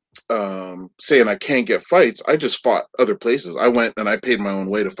saying I can't get fights, I just fought other places. I went and I paid my own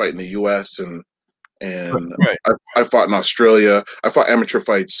way to fight in the U.S. and right. I fought in Australia. I fought amateur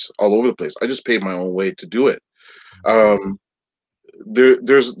fights all over the place. I just paid my own way to do it.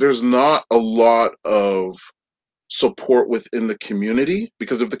 There's not a lot of support within the community,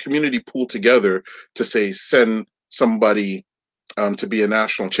 because if the community pull together to say send somebody to be a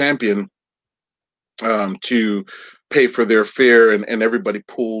national champion, to pay for their fare, and everybody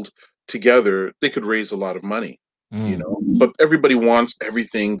pulled together, they could raise a lot of money. You know, but everybody wants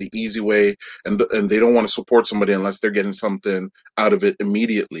everything the easy way, and they don't want to support somebody unless they're getting something out of it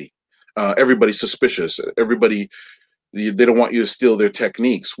immediately. Everybody's suspicious. Everybody, they don't want you to steal their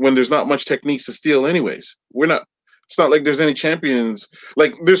techniques when there's not much techniques to steal anyways. It's not like there's any champions.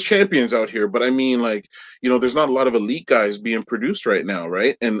 Like, there's champions out here, but I mean, like, you know, there's not a lot of elite guys being produced right now,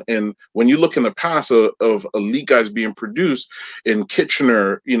 right? And when you look in the past of elite guys being produced in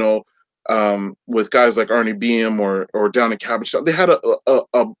Kitchener, you know, with guys like Arnie Beam or down in Cabbagetown, they had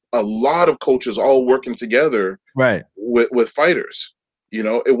a lot of coaches all working together, right, with fighters. You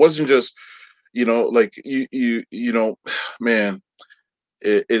know, it wasn't just, you know, like you know, man,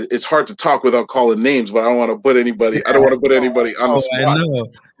 it's hard to talk without calling names, but I don't want to put anybody. I don't want to put anybody on the spot.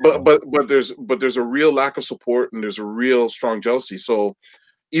 But there's a real lack of support, and there's a real strong jealousy. So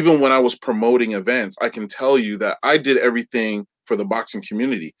even when I was promoting events, I can tell you that I did everything for the boxing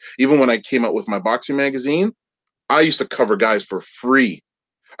community. Even when I came out with my boxing magazine, I used to cover guys for free.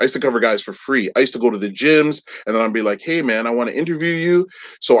 I used to go to the gyms, and then I'd be like, hey, man, I want to interview you.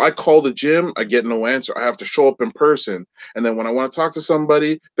 So I call the gym. I get no answer. I have to show up in person. And then when I want to talk to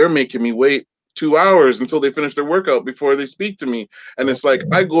somebody, they're making me wait 2 hours until they finish their workout before they speak to me. And it's like,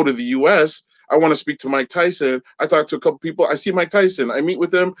 I go to the U.S., I want to speak to Mike Tyson. I talk to a couple people. I see Mike Tyson. I meet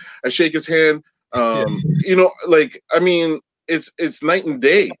with him. I shake his hand. You know, like, I mean, it's night and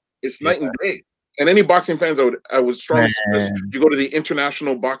day. It's night and day. And any boxing fans, I would strongly suggest you go to the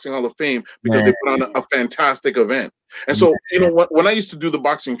International Boxing Hall of Fame, because they put on a fantastic event. And so, you know, when I used to do the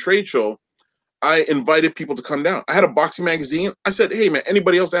boxing trade show, I invited people to come down. I had a boxing magazine. I said, hey, man,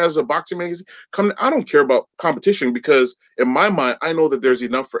 anybody else that has a boxing magazine, come. I don't care about competition, because in my mind, I know that there's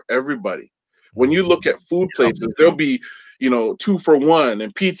enough for everybody. When you look at food places, there'll be, you know, 2 for $1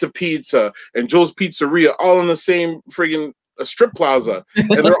 and Pizza and Joe's Pizzeria all in the same friggin' strip plaza, and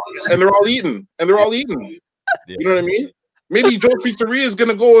they're all eating. You know what I mean? Maybe Joe's Pizzeria is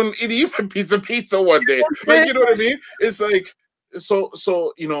gonna go and eat even pizza one day. Like, you know what I mean? It's like,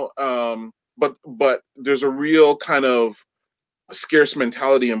 so you know, but there's a real kind of scarce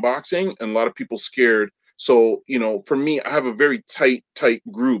mentality in boxing, and a lot of people scared. So, you know, for me, I have a very tight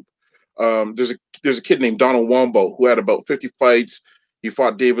group. There's a kid named Donald Wombo who had about 50 fights. He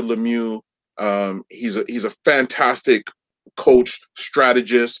fought David Lemieux. He's a fantastic coach,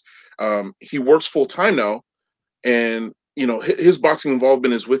 strategist. He works full time now, and you know, his boxing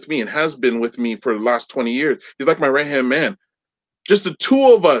involvement is with me and has been with me for the last 20 years. He's like my right hand man. Just the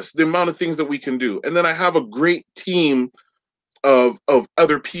two of us, the amount of things that we can do, and then I have a great team of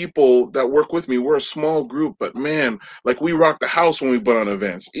other people that work with me. We're a small group, but man, like, we rock the house when we put on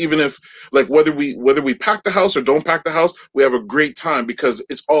events. Even if, like, whether we pack the house or don't pack the house, we have a great time, because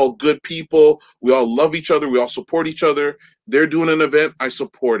it's all good people. We all love each other. We all support each other. They're doing an event, I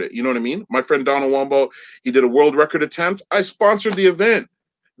support it. You know what I mean? My friend Donald Wombo, he did a world record attempt. I sponsored the event.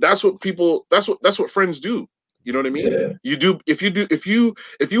 That's what friends do. You know what I mean? Yeah. If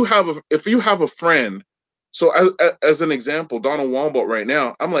you have a friend. So as an example, Donald Wombo right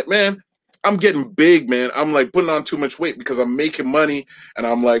now, I'm like, man, I'm getting big, man. I'm like putting on too much weight because I'm making money, and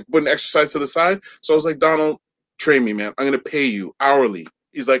I'm like putting exercise to the side. So I was like, Donald, train me, man. I'm going to pay you hourly.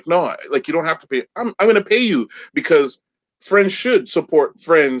 He's like, no, like, you don't have to pay. I'm going to pay you, because friends should support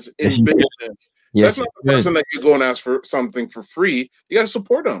friends in business. Yes, that's not the person that you go and ask for something for free. You got to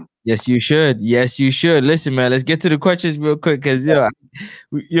support them. Yes, you should. Yes, you should. Listen, man, let's get to the questions real quick, because David,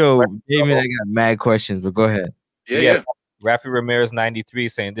 I got mad questions, but go ahead. Yeah. Rafi Ramirez 93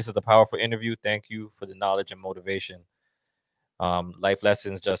 saying, this is a powerful interview. Thank you for the knowledge and motivation. Life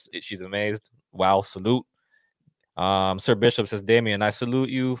lessons, she's amazed. Wow, salute. Sir Bishop says, Dameon, I salute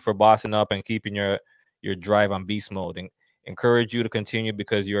you for bossing up and keeping your drive on beast mode, and encourage you to continue,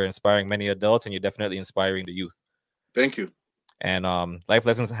 because you're inspiring many adults, and you're definitely inspiring the youth. Thank you. And Life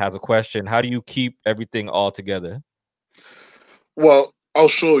Lessons has a question. How do you keep everything all together? Well, I'll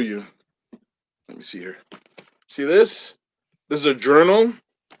show you. Let me see here. See this? This is a journal.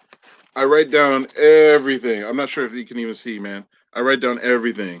 I write down everything. I'm not sure if you can even see, man. I write down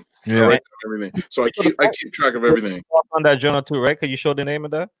everything. Yeah. I write down everything. So I keep track of everything. On that journal too, right? Can you show the name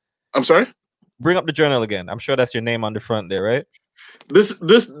of that? I'm sorry? Bring up the journal again. I'm sure that's your name on the front there, right? This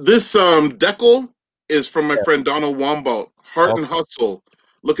decal is from my friend Donald Wombo. Heart and Hustle.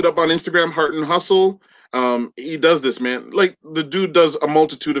 Look it up on Instagram, Heart and Hustle. He does this, man. Like, the dude does a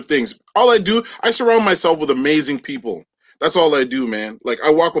multitude of things. All I do, I surround myself with amazing people That's all I do, man. Like I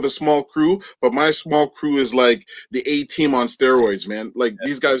walk with a small crew, but my small crew is like the A team on steroids, man. Like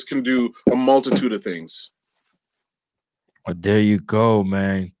these guys can do a multitude of things. Oh, there you go,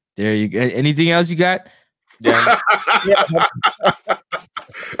 man. There you go. Anything else you got? Yeah.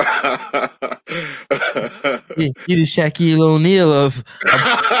 You the Shaquille O'Neal of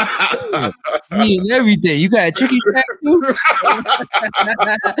me and everything. You got a chicken shack too?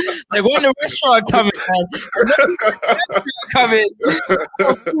 Like when the restaurant coming,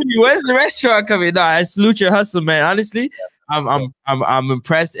 where's the restaurant coming? No, I salute your hustle, man. Honestly, I'm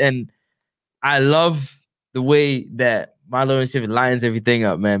impressed, and I love the way that Milo and Civic lines everything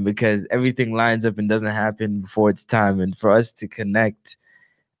up, man, because everything lines up and doesn't happen before it's time. And for us to connect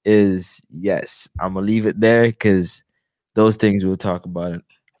is, yes, I'm gonna leave it there because those things we'll talk about it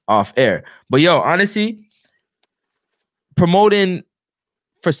off air. But yo, honestly, promoting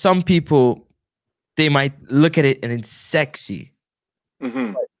for some people, they might look at it and it's sexy.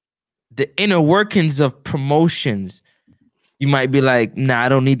 Mm-hmm. The inner workings of promotions, you might be like, nah, I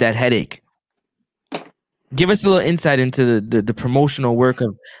don't need that headache. Give us a little insight into the promotional work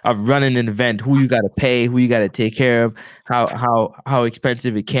of running an event, who you got to pay, who you got to take care of, how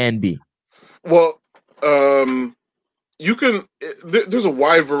expensive it can be. Well, you can. There's a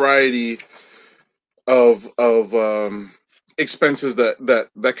wide variety of expenses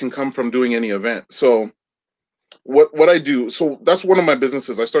that can come from doing any event. So what I do, so that's one of my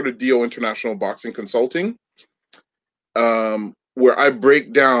businesses. I started DO International Boxing Consulting. Where I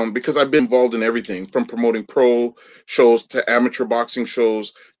break down, because I've been involved in everything from promoting pro shows to amateur boxing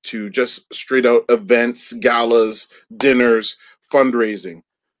shows to just straight out events, galas, dinners, fundraising.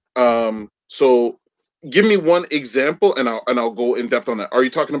 So give me one example and I'll go in depth on that. Are you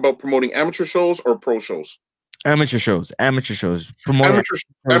talking about promoting amateur shows or pro shows? Amateur shows. Promoting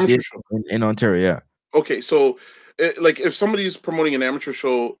amateur shows in Ontario, yeah. Okay, so like if somebody's promoting an amateur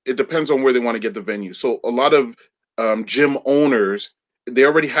show, it depends on where they want to get the venue. So a lot of gym owners, they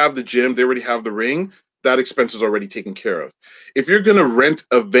already have the gym, they already have the ring. That expense is already taken care of. If you're going to rent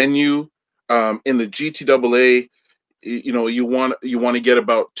a venue in the GTAA, you know, you want to get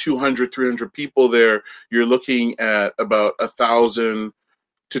about 200, 300 people there. You're looking at about $1,000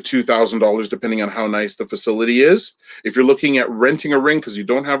 to $2,000, depending on how nice the facility is. If you're looking at renting a ring because you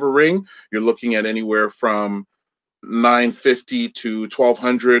don't have a ring, you're looking at anywhere from $950 to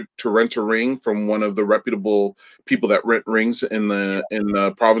 $1,200 to rent a ring from one of the reputable people that rent rings in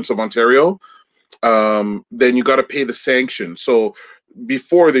the province of Ontario. Then you got to pay the sanction. So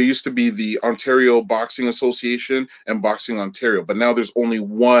before there used to be the Ontario Boxing Association and Boxing Ontario, but now there's only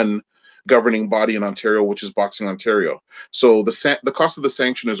one governing body in Ontario, which is Boxing Ontario. So the cost of the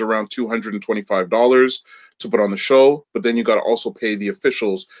sanction is around $225 to put on the show, but then you got to also pay the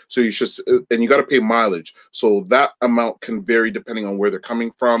officials. So you should, and you got to pay mileage. So that amount can vary depending on where they're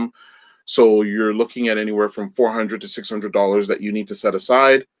coming from. So you're looking at anywhere from $400 to $600 that you need to set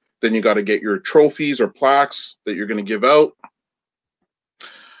aside. Then you got to get your trophies or plaques that you're going to give out.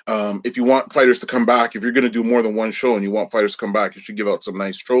 If you want fighters to come back, if you're going to do more than one show and you want fighters to come back, you should give out some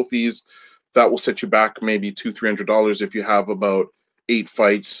nice trophies. That will set you back maybe $200-300 if you have about 8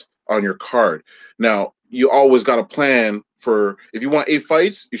 fights on your card. Now, you always got to plan for, if you want 8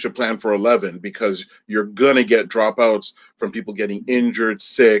 fights, you should plan for 11 because you're going to get dropouts from people getting injured,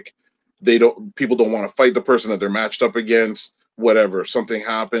 sick. People don't want to fight the person that they're matched up against, whatever, something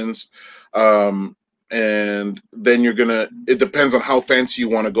happens. And then it depends on how fancy you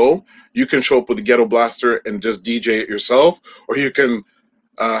want to go. You can show up with a ghetto blaster and just DJ it yourself, or you can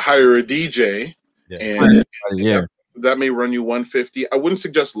hire a DJ, and that may run you $150. I wouldn't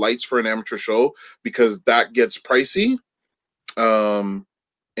suggest lights for an amateur show because that gets pricey. And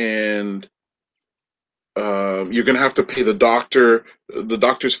you're going to have to pay the doctor. The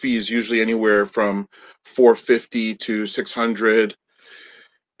doctor's fee is usually anywhere from $450 to $600.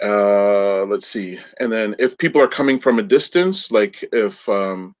 Let's see. And then if people are coming from a distance, like if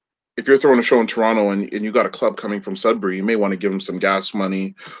you're throwing a show in Toronto and you got a club coming from Sudbury, you may want to give them some gas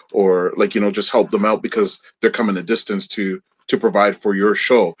money or just help them out because they're coming a distance to provide for your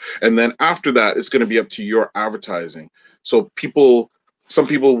show. And then after that, it's going to be up to your advertising. So some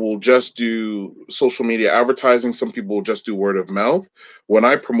people will just do social media advertising. Some people will just do word of mouth. When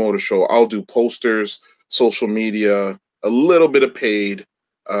I promote a show, I'll do posters, social media, a little bit of paid,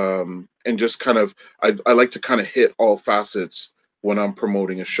 and just kind of, I like to kind of hit all facets when I'm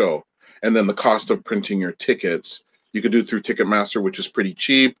promoting a show. And then the cost of printing your tickets, you could do it through Ticketmaster, which is pretty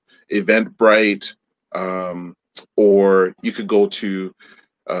cheap, Eventbrite, or you could go to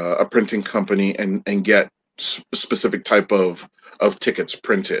a printing company and get a specific type of tickets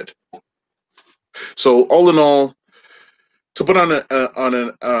printed. So all in all, To put on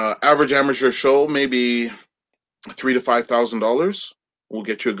an average amateur show, maybe $3,000 to $5,000 will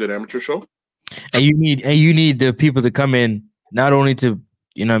get you a good amateur show. And you need the people to come in, not only to,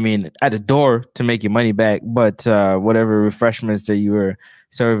 you know what I mean, at the door to make your money back, but whatever refreshments that you were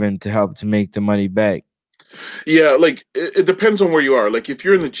serving to help to make the money back. Yeah, like it depends on where you are. Like if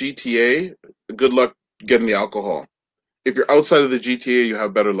you're in the GTA, good luck getting the alcohol. If you're outside of the GTA, you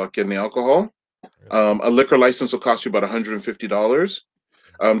have better luck getting the alcohol. A liquor license will cost you about $150.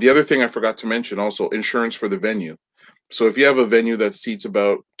 The other thing I forgot to mention also, insurance for the venue. So if you have a venue that seats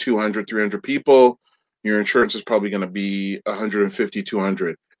about 200, 300 people, your insurance is probably going to be 150,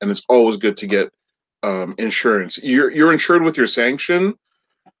 200. And it's always good to get insurance. You're insured with your sanction,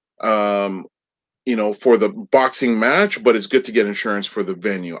 you know, for the boxing match, but it's good to get insurance for the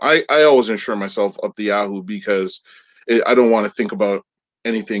venue. I always insure myself up the Yahoo because I don't want to think about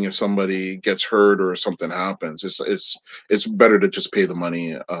anything if somebody gets hurt or something happens. It's better to just pay the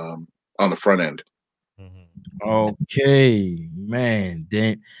money on the front end. Okay, man.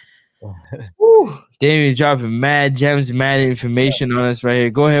 Dameon dropping mad gems, mad information on us right here.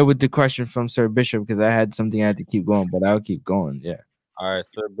 Go ahead with the question from Sir Bishop because I had something I had to keep going, but I'll keep going. Yeah. All right,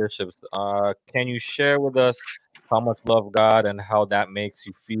 Sir Bishop. Can you share with us how much love God and how that makes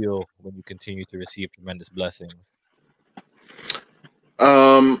you feel when you continue to receive tremendous blessings?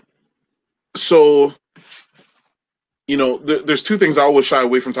 So, you know, there's two things I always shy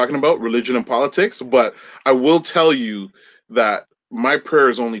away from talking about: religion and politics. But I will tell you that my prayer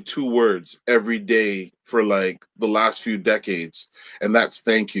is only 2 words every day for like the last few decades, and that's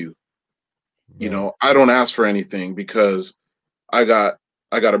thank you. You know, I don't ask for anything because I got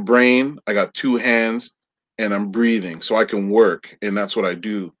a brain, I got 2 hands, and I'm breathing, so I can work, and that's what I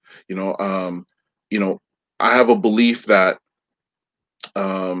do. You know, I have a belief that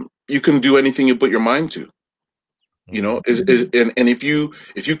you can do anything you put your mind to. You know, and if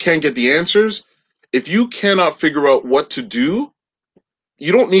you can't get the answers, if you cannot figure out what to do,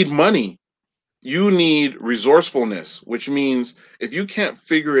 you don't need money. You need resourcefulness, which means if you can't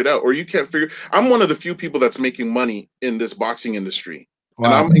figure it out or you can't figure, I'm one of the few people that's making money in this boxing industry.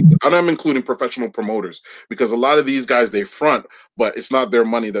 Wow. And I'm including professional promoters because a lot of these guys, they front, but it's not their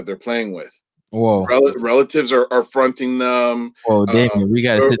money that they're playing with. Whoa. Relatives are fronting them. Oh, Dameon, we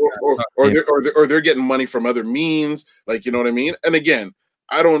gotta sit or they're getting money from other means, like, you know what I mean? And again,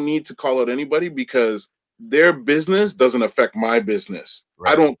 I don't need to call out anybody because their business doesn't affect my business.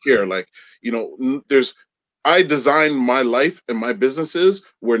 Right. I don't care. Like, you know, I design my life and my businesses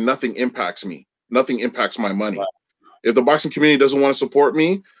where nothing impacts me. Nothing impacts my money. Wow. If the boxing community doesn't want to support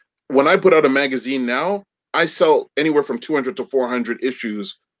me, when I put out a magazine now, I sell anywhere from 200 to 400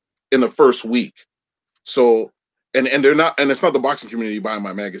 issues in the first week. So, and they're not, and it's not the boxing community buying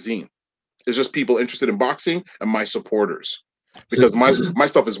my magazine. It's just people interested in boxing and my supporters. Because my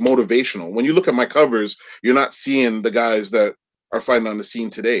stuff is motivational. When you look at my covers, you're not seeing the guys that are fighting on the scene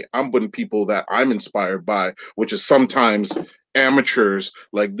today. I'm putting people that I'm inspired by, which is sometimes amateurs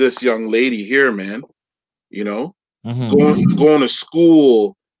like this young lady here, man. You know, going to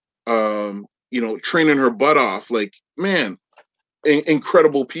school, you know, training her butt off. Like, man,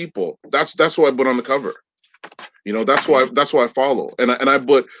 incredible people. That's who I put on the cover. You know, that's why I follow. And I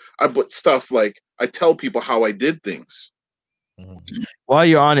put stuff like I tell people how I did things. While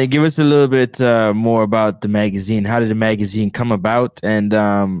you're on it, give us a little bit more about the magazine. How did the magazine come about, and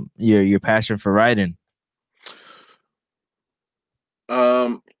your passion for writing?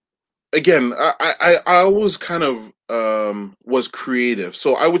 Again, I always kind of was creative.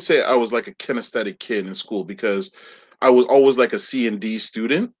 So I would say I was like a kinesthetic kid in school because I was always like a C and D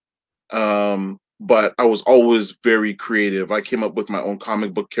student. But I was always very creative. I came up with my own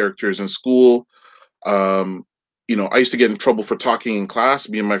comic book characters in school. You know, I used to get in trouble for talking in class,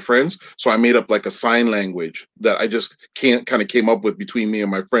 me and my friends. So I made up like a sign language that I just kind of came up with between me and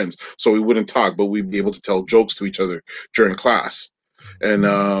my friends. So we wouldn't talk, but we'd be able to tell jokes to each other during class. And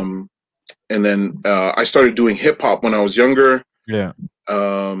then I started doing hip hop when I was younger. Yeah.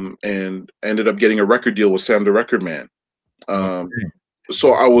 And ended up getting a record deal with Sam the Record Man.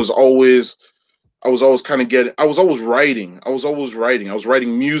 So I was always kind of getting, I was always writing. I was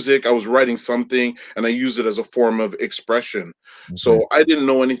writing music. I was writing something, and I used it as a form of expression. Okay. So I didn't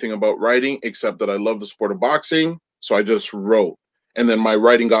know anything about writing except that I love the sport of boxing. So I just wrote, and then my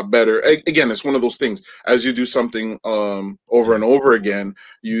writing got better. Again, it's one of those things. As you do something over and over again,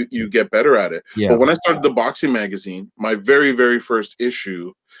 you get better at it. Yeah. But when I started the boxing magazine, my very, very first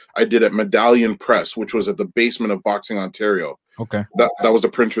issue, I did at Medallion Press, which was at the basement of Boxing Ontario. Okay. That was the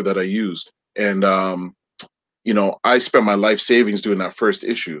printer that I used. And, you know, I spent my life savings doing that first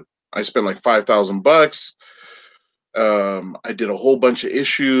issue. I spent like $5,000. I did a whole bunch of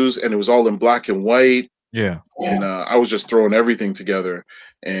issues, and it was all in black and white. Yeah. And I was just throwing everything together,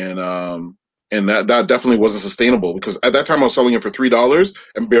 and that definitely wasn't sustainable, because at that time I was selling it for $3,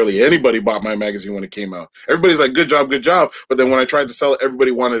 and barely anybody bought my magazine when it came out. Everybody's like, good job, but then when I tried to sell it,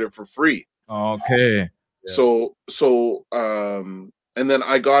 everybody wanted it for free. Okay. So and then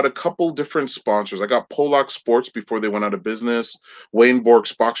I got a couple different sponsors. I got Pollock Sports before they went out of business. Wayne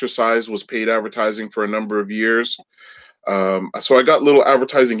Bork's Boxercise was paid advertising for a number of years. So I got little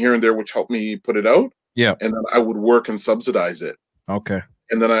advertising here and there, which helped me put it out. Yeah. And then I would work and subsidize it. Okay.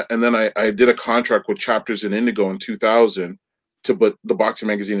 And then I did a contract with Chapters in Indigo in 2000 to put the boxing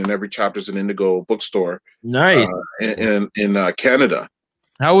magazine in every Chapters in Indigo bookstore. Nice. In Canada.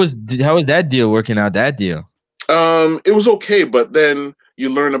 How was that deal working out? That deal? It was okay, but then you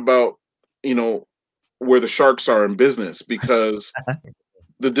learn about, where the sharks are in business, because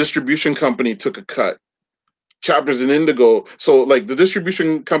the distribution company took a cut. Chapters in Indigo, so like the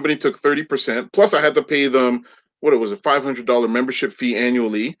distribution company took 30%, plus I had to pay them what it was, a $500 membership fee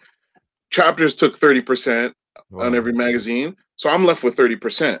annually. Chapters took 30% on every magazine, so I'm left with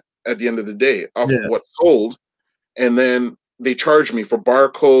 30% at the end of the day off of what sold. And then they charged me for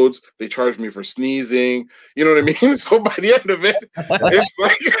barcodes, they charged me for sneezing, you know what I mean? So by the end of it, it's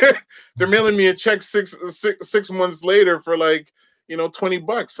like they're mailing me a check six months later for like,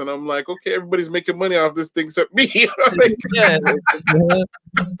 $20, and I'm like, okay, everybody's making money off this thing except me.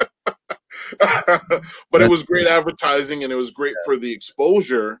 But it was great advertising, and it was great for the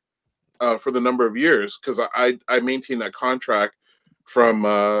exposure for the number of years, because I maintained that contract from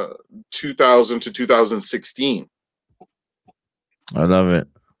 2000 to 2016. I love it.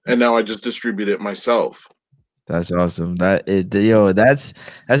 And now I just distribute it myself. That's awesome. That's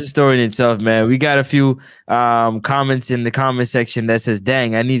a story in itself, man. We got a few comments in the comment section that says,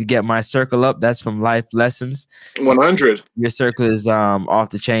 dang, I need to get my circle up. That's from Life Lessons. 100. Your circle is off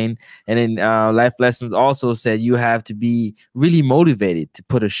the chain. And then Life Lessons also said you have to be really motivated to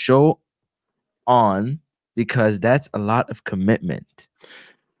put a show on, because that's a lot of commitment.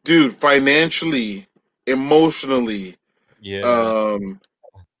 Dude, financially, emotionally, the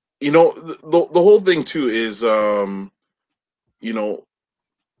whole thing too is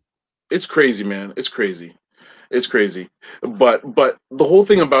it's crazy, man. It's crazy. But the whole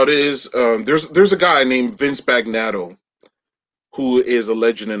thing about it is there's a guy named Vince Bagnato who is a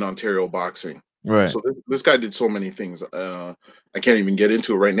legend in Ontario boxing. Right. So this guy did so many things. I can't even get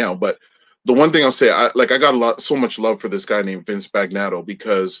into it right now, but the one thing I'll say, I got so much love for this guy named Vince Bagnato,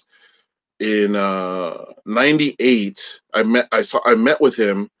 because in '98 I met with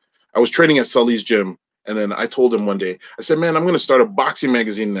him. I was training at Sully's gym, and then I told him one day, I said, man, I'm going to start a boxing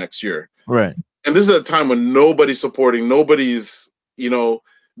magazine next year. Right. And this is a time when nobody's supporting, nobody's,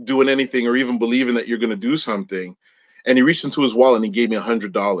 doing anything or even believing that you're going to do something. And he reached into his wallet and he gave me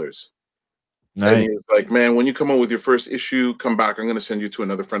 $100. Nice. And he was like, man, when you come out with your first issue, come back. I'm going to send you to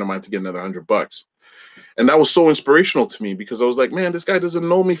another friend of mine to get another $100. And that was so inspirational to me, because I was like, man, this guy doesn't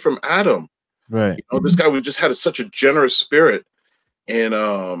know me from Adam. Right. This guy just had such a generous spirit. And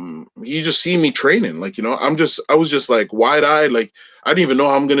he just seen me training, like, I was just like wide-eyed, like I didn't even know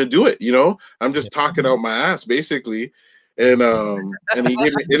how I'm gonna do it, I'm just talking out my ass basically. And he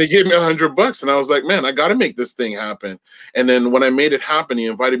gave me $100, and I was like, man, I gotta make this thing happen. And then when I made it happen, he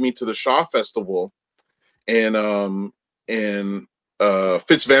invited me to the Shaw Festival, and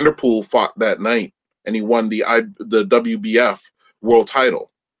Fitz Vanderpool fought that night, and he won the WBF world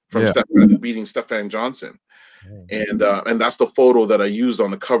title from beating Stefan Johnson. And that's the photo that I used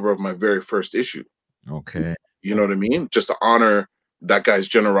on the cover of my very first issue. Okay. You know what I mean? Just to honor that guy's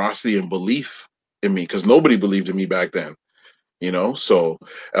generosity and belief in me, because nobody believed in me back then. So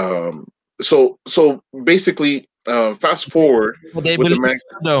basically, fast forward. But they believe now,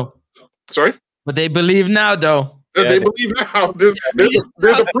 though. Sorry? But they believe now, though. They believe now. There's a proof.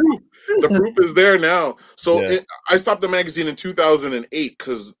 The proof is there now. So I stopped the magazine in 2008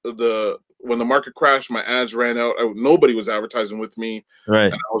 because when the market crashed, my ads ran out. Nobody was advertising with me. Right.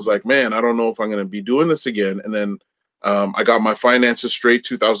 And I was like, man, I don't know if I'm going to be doing this again. And then I got my finances straight.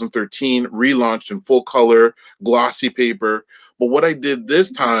 2013, relaunched in full color, glossy paper. But what I did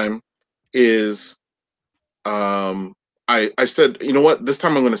this time is I said, you know what? This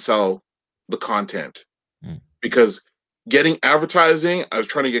time I'm going to sell the content. Because getting advertising, I was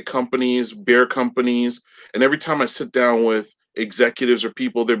trying to get companies, beer companies. And every time I sit down with executives or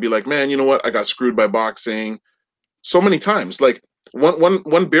people, they'd be like, man, you know what? I got screwed by boxing so many times. Like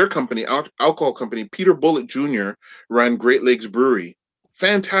one beer company, alcohol company, Peter Bullitt Jr. ran Great Lakes Brewery.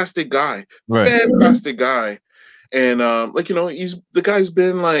 Fantastic guy. Right. Fantastic guy. And the guy's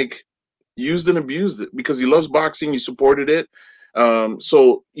been like, used and abused it because he loves boxing. He supported it.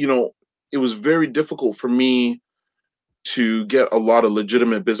 So, you know, it was very difficult for me to get a lot of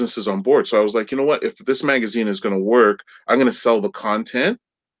legitimate businesses on board. So I was like, you know what? If this magazine is going to work, I'm going to sell the content.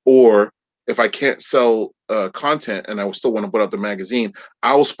 Or if I can't sell content and I still want to put out the magazine,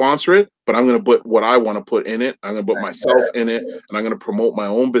 I will sponsor it, but I'm going to put what I want to put in it. I'm going to put myself in it, and I'm going to promote my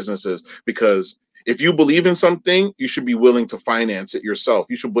own businesses. Because if you believe in something, you should be willing to finance it yourself.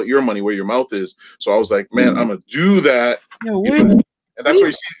 You should put your money where your mouth is. So I was like, man, I'm going to do that. And that's why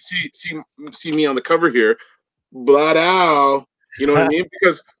you see me on the cover here. Blot out, you know what I mean?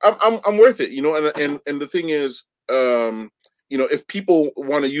 Because I'm worth it, you know. And the thing is, you know, if people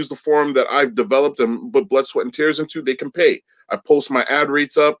want to use the forum that I've developed and put blood, sweat, and tears into, they can pay. I post my ad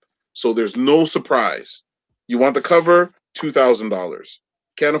rates up, so there's no surprise. You want the cover? $2,000.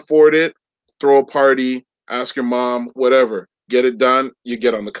 Can't afford it? Throw a party. Ask your mom. Whatever. Get it done. You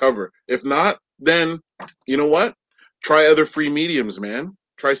get on the cover. If not, then you know what? Try other free mediums, man.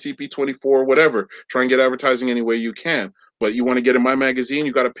 Try CP24, whatever. Try and get advertising any way you can. But you want to get in my magazine,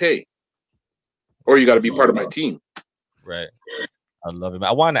 you got to pay. Or you got to be part of my team. Right. I love it, man.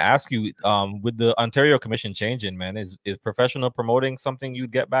 I wanted to ask you, with the Ontario Commission changing, man, is professional promoting something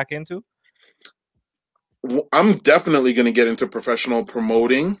you'd get back into? I'm definitely going to get into professional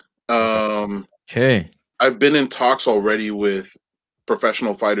promoting. Okay. I've been in talks already with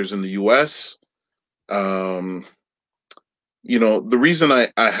professional fighters in the US. You know, the reason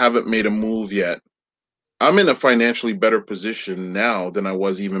I haven't made a move yet, I'm in a financially better position now than I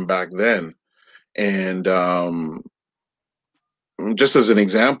was even back then. And just as an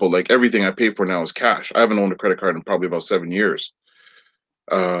example, like everything I pay for now is cash. I haven't owned a credit card in probably about 7 years.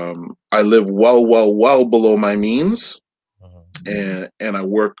 I live well below my means, and I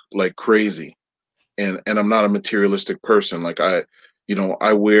work like crazy. And I'm not a materialistic person. Like you know,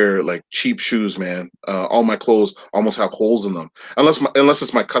 I wear like cheap shoes, man. All my clothes almost have holes in them, unless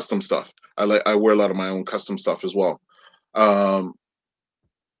it's my custom stuff. I wear a lot of my own custom stuff as well.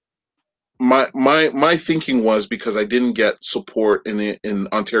 My thinking was because I didn't get support in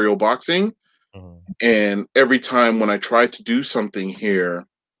Ontario boxing, and every time when I tried to do something here,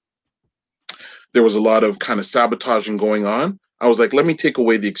 there was a lot of kind of sabotaging going on. I was like, let me take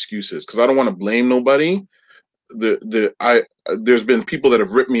away the excuses because I don't want to blame nobody. There's been people that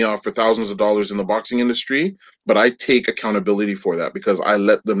have ripped me off for thousands of dollars in the boxing industry, but I take accountability for that because I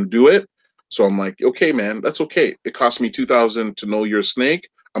let them do it. So I'm like, okay, man, that's okay. It cost me $2,000 to know you're a snake.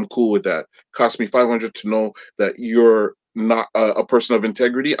 I'm cool with that. It cost me $500 to know that you're not a person of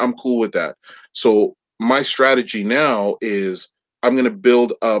integrity. I'm cool with that. So my strategy now is I'm going to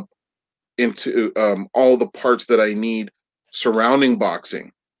build up into all the parts that I need surrounding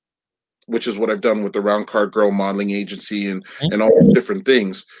boxing, which is what I've done with the Round Card Girl modeling agency and all different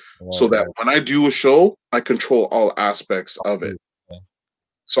things, so that when I do a show, I control all aspects of it.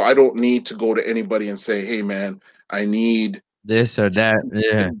 So I don't need to go to anybody and say, hey, man, I need this or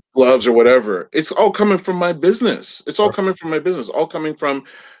that, gloves or whatever. It's all coming from my business. It's all coming from my business, all coming from,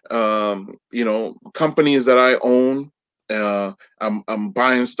 you know, companies that I own. I'm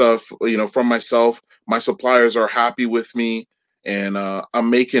buying stuff, you know, from myself. My suppliers are happy with me, and I'm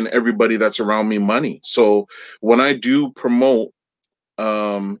making everybody that's around me money. So when I do promote,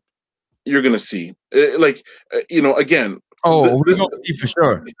 you're gonna see, you know, again. We're gonna see for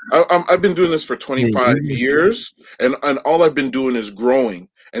sure. I've been doing this for 25 years, and all I've been doing is growing.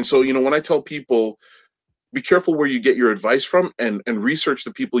 And so, you know, when I tell people, be careful where you get your advice from, and research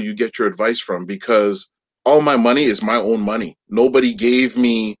the people you get your advice from, because all my money is my own money. Nobody gave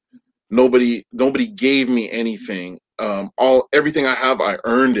me anything. Everything I have, I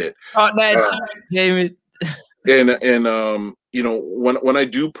earned it. David. And you know, when I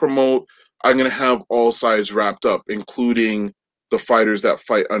do promote, I'm gonna have all sides wrapped up, including the fighters that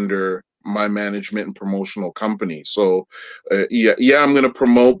fight under my management and promotional company. So yeah, I'm gonna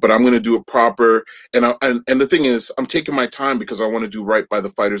promote, but I'm gonna do it proper. And the thing is, I'm taking my time because I want to do right by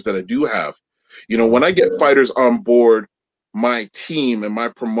the fighters that I do have. You know, when I get fighters on board my team and my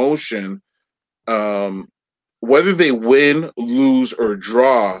promotion, whether they win, lose, or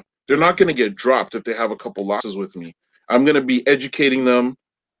draw, they're not going to get dropped if they have a couple losses with me. I'm going to be educating them,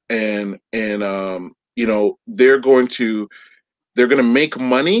 and you know, they're going to make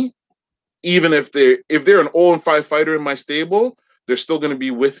money, even if they're an 0-5 fighter in my stable. They're still going to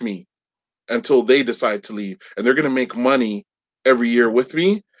be with me until they decide to leave, and they're going to make money every year with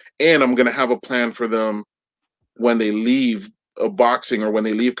me. And I'm going to have a plan for them when they leave boxing, or when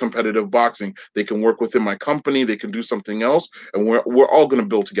they leave competitive boxing. They can work within my company, they can do something else, and we're all going to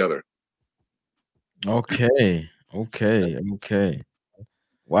build together. Okay.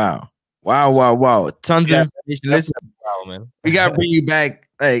 Wow. Wow. Tons of information. Listen, man. we gotta bring you back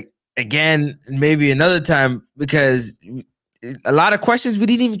like again, maybe another time, because a lot of questions we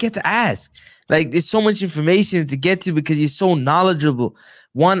didn't even get to ask. Like, there's so much information to get to because you're so knowledgeable.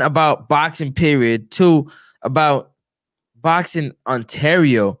 One, about boxing, period. Two, about boxing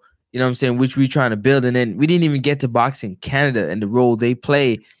Ontario, you know what I'm saying, which we're trying to build. And then we didn't even get to boxing Canada and the role they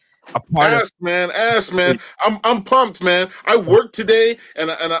play. Ask, man. I'm pumped, man. I worked today,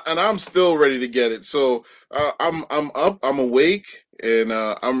 and I'm still ready to get it. So I'm up, I'm awake, and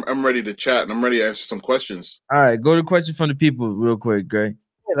I'm ready to chat, and I'm ready to answer some questions. All right, go to questions from the people real quick, Greg.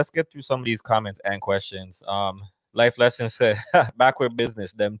 Yeah, let's get through some of these comments and questions. Life lesson said, backward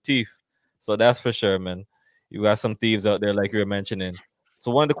business, them teeth. So that's for sure, man. You got some thieves out there, like you were mentioning.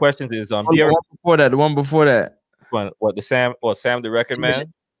 So one of the questions is, the one before that. What the Sam the Record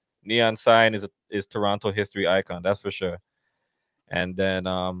Man? Neon sign is Toronto history icon, that's for sure. And then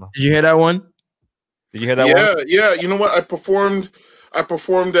did you hear that one? Did you hear that one? Yeah. You know what? I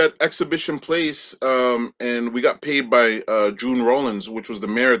performed at Exhibition Place, and we got paid by June Rollins, which was the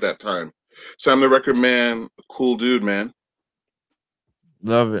mayor at that time. Sam the Record Man, cool dude, man.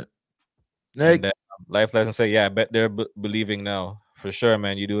 Love it. And then, life lesson say, yeah, I bet they're believing now. For sure,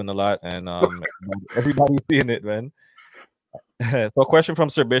 man. You're doing a lot, and everybody's seeing it, man. So a question from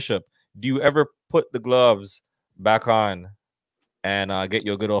Sir Bishop. Do you ever put the gloves back on and get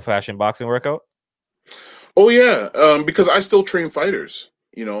your good old-fashioned boxing workout? Oh yeah, because I still train fighters.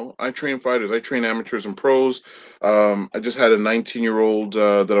 You know, I train fighters. I train amateurs and pros. I just had a 19-year-old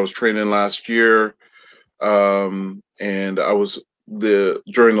that I was training last year, and I was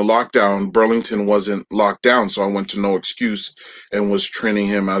during the lockdown. Burlington wasn't locked down, so I went to No Excuse and was training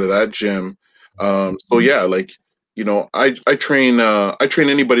him out of that gym. So yeah, like, you know, I train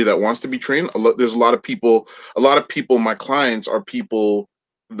anybody that wants to be trained. There's a lot of people. My clients are people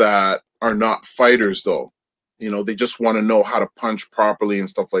that are not fighters, though. You know, they just want to know how to punch properly and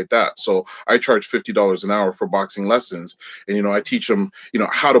stuff like that. So I charge $50 an hour for boxing lessons, and you know, I teach them, you know,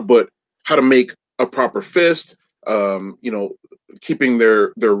 how to make a proper fist. You know, keeping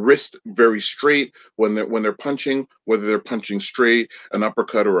their wrist very straight when they're punching, whether they're punching straight, an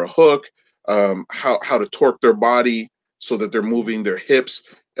uppercut, or a hook. How to torque their body so that they're moving their hips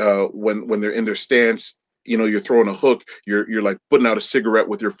when they're in their stance. You know, you're throwing a hook, you're like putting out a cigarette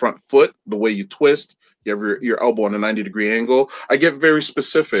with your front foot, the way you twist. You have your elbow on a 90-degree angle. I get very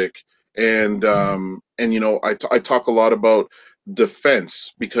specific, and you know, I talk a lot about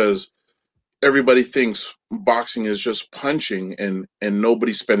defense, because everybody thinks boxing is just punching, and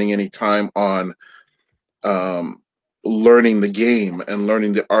nobody's spending any time on learning the game and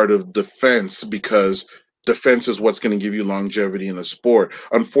learning the art of defense, because defense is what's going to give you longevity in the sport.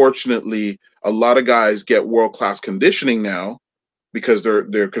 Unfortunately, a lot of guys get world-class conditioning now because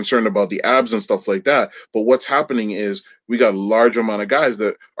they're concerned about the abs and stuff like that. But what's happening is we got a large amount of guys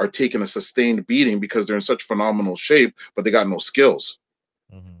that are taking a sustained beating because they're in such phenomenal shape, but they got no skills.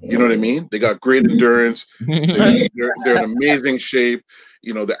 You know what I mean? They got great endurance. They're in amazing shape.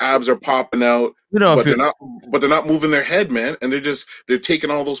 You know, the abs are popping out, but they're not moving their head, man. And they're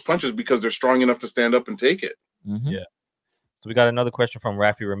taking all those punches because they're strong enough to stand up and take it. Yeah. So we got another question from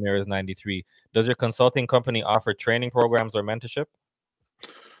Rafi Ramirez 93. Does your consulting company offer training programs or mentorship?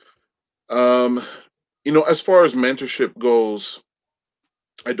 You know, as far as mentorship goes,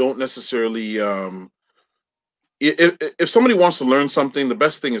 I don't necessarily if somebody wants to learn something, the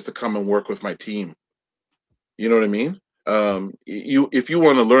best thing is to come and work with my team. You know what I mean? If you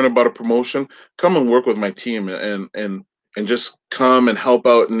want to learn about a promotion, come and work with my team, and just come and help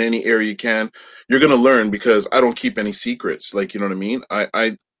out in any area you can. You're gonna learn, because I don't keep any secrets. Like, you know what I mean?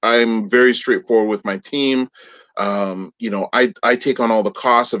 I'm very straightforward with my team. You know, I take on all the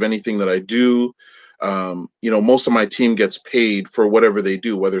costs of anything that I do. You know, most of my team gets paid for whatever they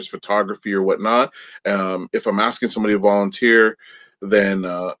do, whether it's photography or whatnot. If I'm asking somebody to volunteer, then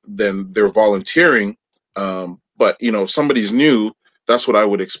they're volunteering. But you know, if somebody's new, that's what I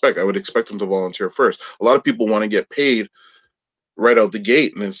would expect. I would expect them to volunteer first. A lot of people want to get paid right out the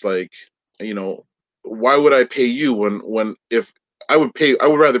gate, and it's like, you know, why would I pay you when if I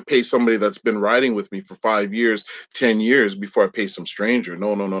would rather pay somebody that's been riding with me for 5 years, 10 years before I pay some stranger.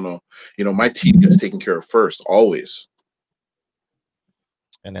 No. You know, my team gets taken care of first, always.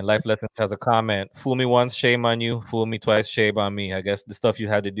 And then Life Lessons has a comment: fool me once, shame on you. Fool me twice, shame on me. I guess the stuff you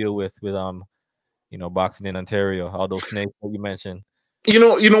had to deal with you know, boxing in Ontario, all those snakes that you mentioned. You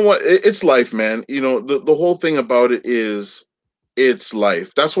know what? It's life, man. You know, the whole thing about it is it's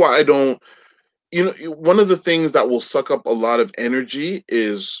life. That's why I don't. You know, one of the things that will suck up a lot of energy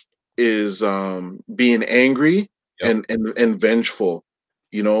is being angry and vengeful.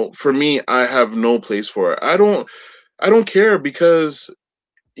 You know, for me, I have no place for it. I don't care because,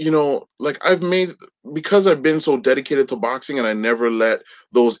 you know, like because I've been so dedicated to boxing and I never let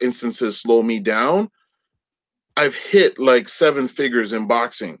those instances slow me down. I've hit like 7 figures in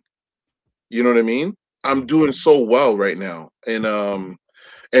boxing. You know what I mean? I'm doing so well right now. And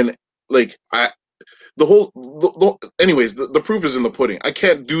like anyways, the proof is in the pudding. I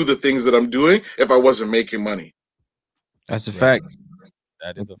can't do the things that I'm doing if I wasn't making money. That's a fact.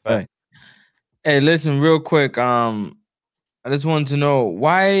 That is a fact. Hey, listen, real quick. I just wanted to know,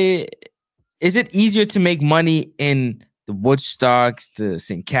 why is it easier to make money in the Woodstocks, the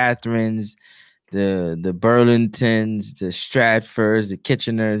St. Catharines, the Burlingtons, the Stratfords, the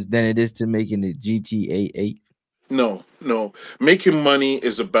Kitcheners than it is to make in the GTA 8? No. Making money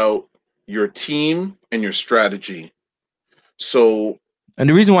is about your team and your strategy. So, and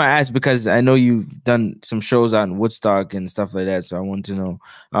the reason why I asked, because I know you've done some shows out in Woodstock and stuff like that, so I want to know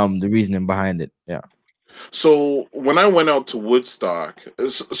the reasoning behind it. Yeah. So when I went out to Woodstock,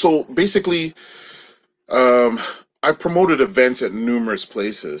 so basically, I promoted events at numerous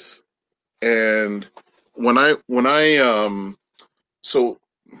places, and so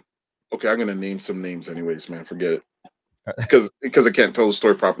okay, I'm gonna name some names anyways, man. Forget it. Because I can't tell the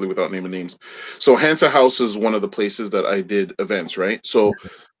story properly without naming names. So Hansa House is one of the places that I did events, right? So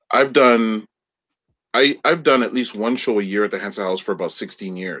I've done at least one show a year at the Hansa House for about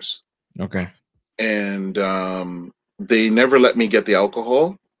 16 years. Okay. And they never let me get the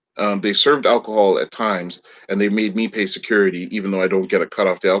alcohol. They served alcohol at times, and they made me pay security, even though I don't get a cut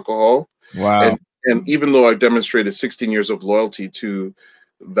off the alcohol. Wow. And even though I've demonstrated 16 years of loyalty to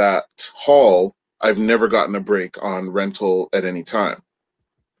that hall, I've never gotten a break on rental at any time.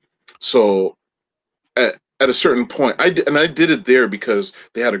 So at a certain point, I did it there because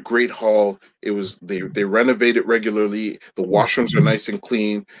they had a great hall. It was they renovate it regularly. The washrooms are nice and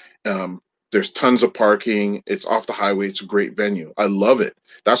clean. There's tons of parking. It's off the highway. It's a great venue. I love it.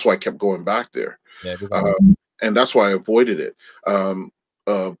 That's why I kept going back there. Yeah, and that's why I avoided it.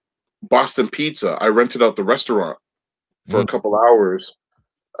 Boston Pizza, I rented out the restaurant for a couple hours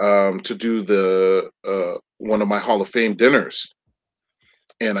to do the one of my Hall of Fame dinners.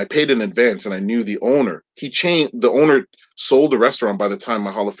 And I paid in advance, and I knew the owner. The owner sold the restaurant by the time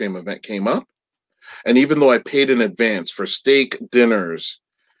my Hall of Fame event came up. And even though I paid in advance for steak dinners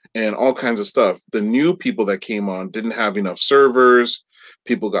and all kinds of stuff, the new people that came on didn't have enough servers.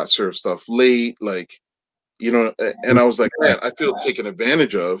 People got served stuff late, like, you know. And I was like, man, I feel taken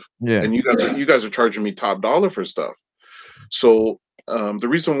advantage of. Yeah. And you guys are charging me top dollar for stuff. So the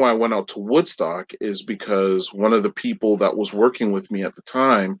reason why I went out to Woodstock is because one of the people that was working with me at the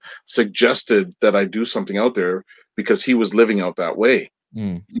time suggested that I do something out there because he was living out that way.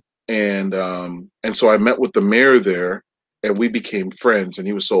 And so I met with the mayor there, and we became friends, and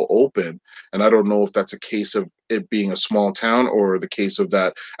he was so open. And I don't know if that's a case of it being a small town or the case of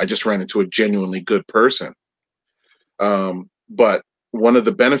that I just ran into a genuinely good person. But one of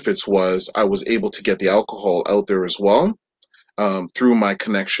the benefits was I was able to get the alcohol out there as well. Through my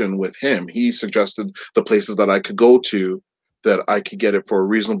connection with him, he suggested the places that I could go to that I could get it for a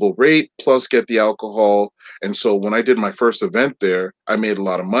reasonable rate, plus get the alcohol. And so when I did my first event there, I made a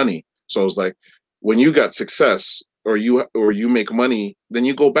lot of money. So I was like, when you got success or you make money, then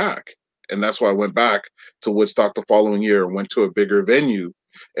you go back. And that's why I went back to Woodstock the following year and went to a bigger venue,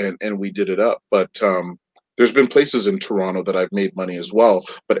 and we did it up. But there's been places in Toronto that I've made money as well,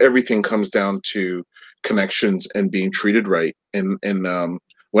 but everything comes down to connections and being treated right. And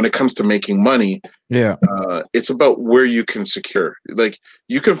when it comes to making money, it's about where you can secure. Like,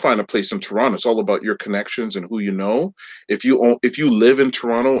 you can find a place in Toronto. It's all about your connections and who you know. If you live in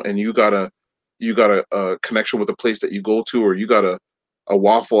Toronto and you got a connection with a place that you go to, or you got a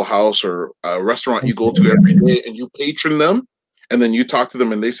Waffle House or a restaurant you go to every day, and you patron them, and then you talk to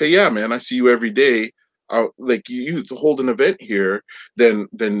them and they say, yeah, man, I see you every day. Like, you hold an event here, then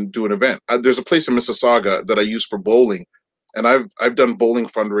do an event. There's a place in Mississauga that I use for bowling, and I've done bowling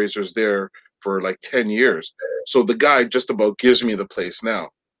fundraisers there for like 10 years. So the guy just about gives me the place now.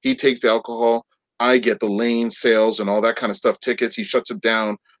 He takes the alcohol, I get the lane sales and all that kind of stuff, tickets. He shuts it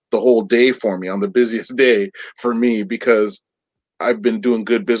down the whole day for me on the busiest day for me, because I've been doing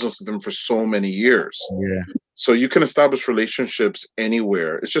good business with him for so many years. Yeah. So you can establish relationships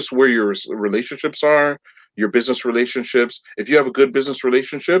anywhere. It's just where your relationships are, your business relationships. If you have a good business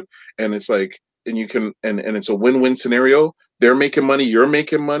relationship, and it's like, and you can, and it's a win-win scenario, they're making money, you're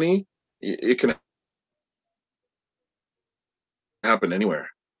making money, it can happen anywhere.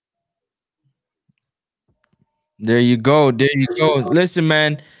 There you go. There you go. Listen,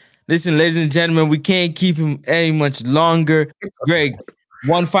 man. Listen, ladies and gentlemen, we can't keep him any much longer. Greg,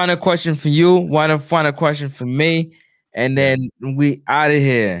 One final question for you. One final question for me, and then we out of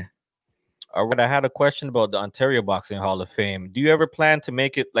here. All right, I had a question about the Ontario Boxing Hall of Fame. Do you ever plan to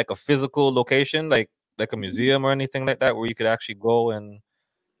make it like a physical location, like a museum or anything like that, where you could actually go and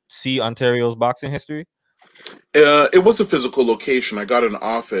see Ontario's boxing history? It was a physical location. I got an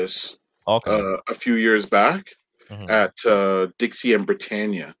office a few years back at Dixie and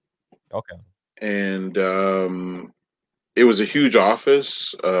Britannia. Okay. And it was a huge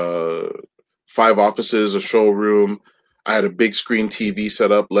office, 5 offices, a showroom. I had a big screen TV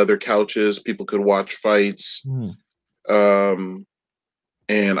set up, leather couches. People could watch fights. And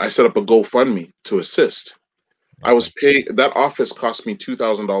I set up a GoFundMe to assist. I was paid. That office cost me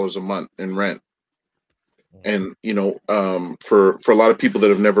 $2,000 a month in rent. And you know, for a lot of people that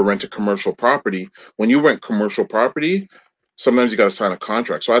have never rented commercial property, when you rent commercial property, sometimes you got to sign a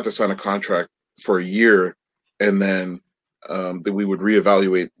contract. So I had to sign a contract for a year, and then we would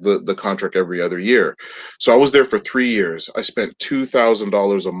reevaluate the contract every other year. So I was there for 3 years. I spent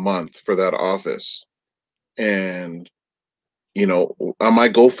 $2,000 a month for that office, and you know, on my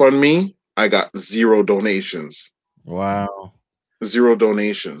GoFundMe, I got 0 donations. Wow. 0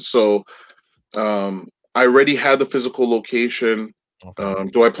 donations. So I already had the physical location.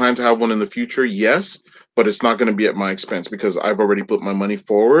 Do I plan to have one in the future? Yes, but it's not going to be at my expense because I've already put my money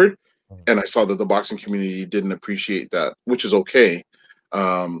forward, and I saw that the boxing community didn't appreciate that, which is okay.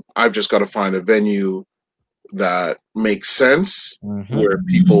 I've just got to find a venue that makes sense where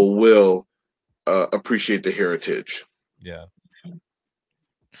people will appreciate the heritage. Yeah.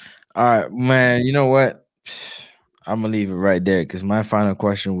 All right, man. You know what? I'm gonna leave it right there because my final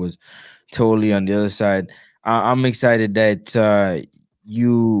question was totally on the other side. I'm excited that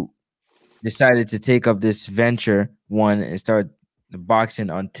you decided to take up this venture and start the Boxing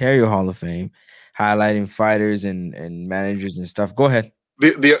Ontario Hall of Fame, highlighting fighters and managers and stuff. Go ahead.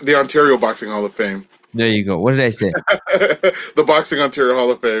 The Ontario Boxing Hall of Fame. There you go. What did I say? The Boxing Ontario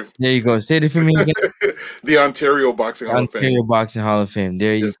Hall of Fame. There you go. Say it for me again. The Ontario Boxing Hall of Fame. Ontario Boxing Hall of Fame.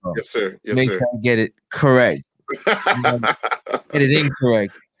 There you go. Yes, sir. Yes, Make sir. sure I get it correct. Get it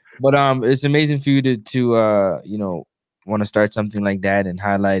incorrect. But it's amazing for you to you know, want to start something like that and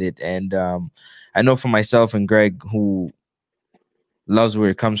highlight it. And I know for myself and Greg, who loves where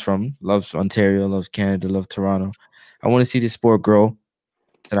it comes from, loves Ontario, loves Canada, loves Toronto, I want to see this sport grow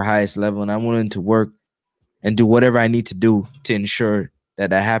to the highest level, and I'm willing to work and do whatever I need to do to ensure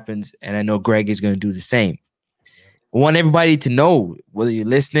that happens. And I know Greg is going to do the same. I want everybody to know, whether you're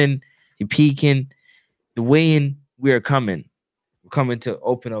listening, you're peeking, the weigh-in, we are coming. We're coming to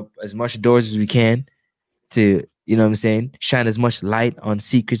open up as much doors as we can to, you know what I'm saying, shine as much light on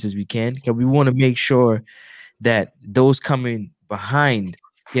secrets as we can, because we want to make sure that those coming behind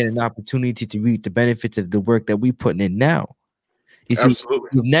get an opportunity to reap the benefits of the work that we're putting in now. You see,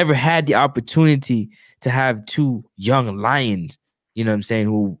 we've never had the opportunity to have 2 young lions, you know what I'm saying,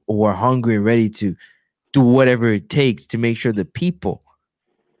 who are hungry and ready to do whatever it takes to make sure the people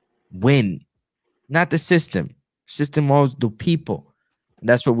win, not the system. System owns the people. And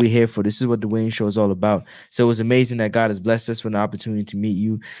that's what we're here for. This is what the Wayne Show is all about. So it was amazing that God has blessed us with an opportunity to meet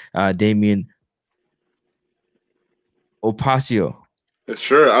you, Dameon Okposio.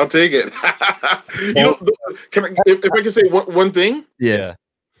 Sure, I'll take it. You know, if I can say one thing? Yes.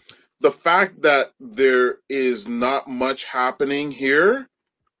 The fact that there is not much happening here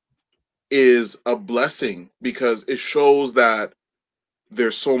is a blessing, because it shows that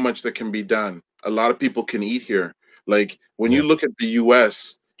there's so much that can be done. A lot of people can eat here. Like when you look at the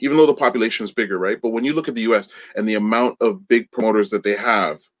US, even though the population is bigger, right? But when you look at the US and the amount of big promoters that they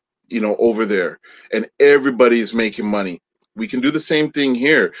have, you know, over there, and everybody's making money, we can do the same thing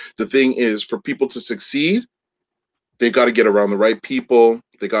here. The thing is, for people to succeed, they got to get around the right people.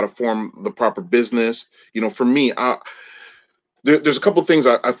 They got to form the proper business. You know, for me, there's a couple things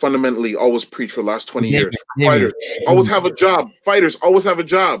I fundamentally always preach for the last 20 years. Fighters always have a job. Fighters always have a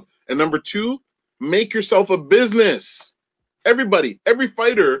job. And number 2, make yourself a business. Every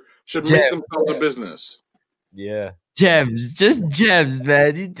fighter should make themselves a business. Yeah. Gems, just gems,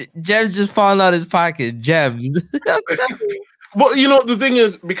 man. Gems just falling out of his pocket. Gems. Well, you know, the thing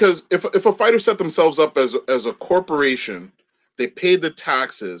is, because if a fighter set themselves up as a corporation, they paid the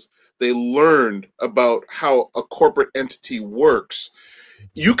taxes, they learned about how a corporate entity works.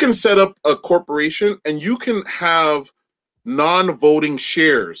 You can set up a corporation and you can have non-voting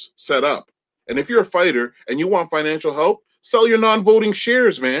shares set up. And if you're a fighter and you want financial help, sell your non-voting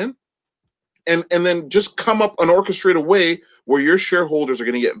shares, man. And then just come up an orchestrated way where your shareholders are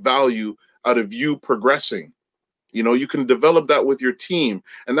going to get value out of you progressing. You know, you can develop that with your team,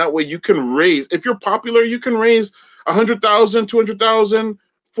 and that way you can raise, if you're popular, you can raise $100,000, $200,000,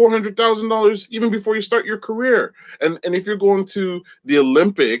 $400,000 even before you start your career. And if you're going to the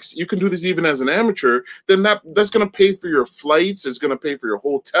Olympics, you can do this even as an amateur. Then that's going to pay for your flights. It's going to pay for your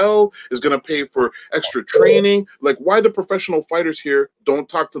hotel. It's going to pay for extra training. Like, why the professional fighters here don't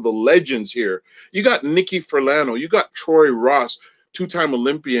talk to the legends here? You got Nicky Furlano. You got Troy Ross, two-time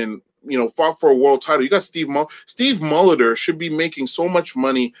Olympian, you know, fought for a world title. You got Steve Molitor should be making so much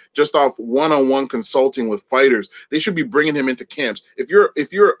money just off one-on-one consulting with fighters. They should be bringing him into camps. If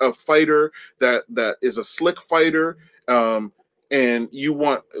you're a fighter that is a slick fighter, and you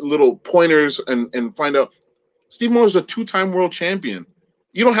want little pointers and find out, Steve Molitor's a two-time world champion.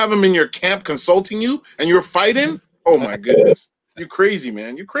 You don't have him in your camp consulting you, and you're fighting? Oh my goodness. You're crazy,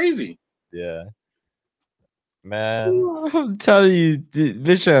 man. You're crazy. Yeah. Man, I'm telling you,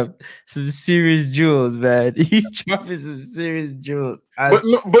 Bishop, some serious jewels, man. He's dropping some serious jewels.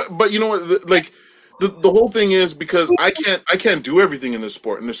 But you know what? Like the whole thing is, because I can't do everything in this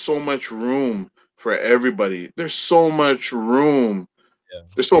sport, and there's so much room for everybody. There's so much room. Yeah.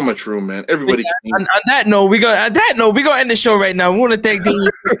 There's so much room, man. Everybody. On that note, we're gonna end the show right now. We want to thank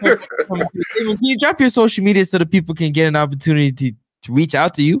Dameon. Can you drop your social media so that people can get an opportunity to reach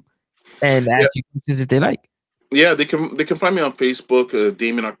out to you and ask you questions if they like? Yeah, they can find me on Facebook,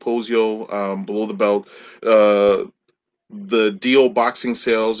 Dameon Okposio, below the belt. The DO boxing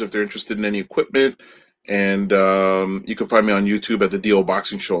sales if they're interested in any equipment, and you can find me on YouTube at the DO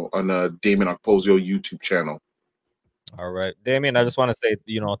Boxing Show on Dameon Okposio YouTube channel. All right, Dameon, I just want to say,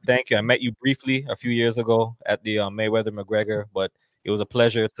 thank you. I met you briefly a few years ago at the Mayweather-McGregor, but it was a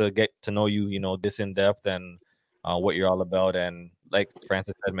pleasure to get to know you, this in depth and what you're all about. And like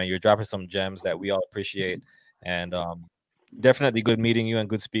Francis said, man, you're dropping some gems that we all appreciate. And definitely good meeting you and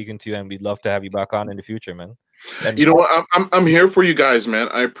good speaking to you, and we'd love to have you back on in the future, man. And you know what? I'm here for you guys, man.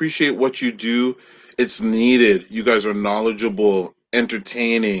 I appreciate what you do. It's needed. You guys are knowledgeable,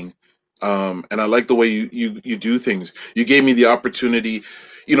 entertaining, and I like the way you do things. You gave me the opportunity.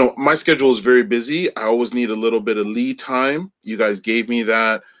 My schedule is very busy. I always need a little bit of lead time. You guys gave me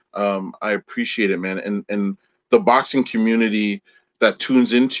that. I appreciate it, man. And the boxing community that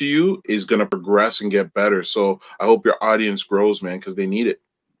tunes into you is going to progress and get better. So I hope your audience grows, man, because they need it.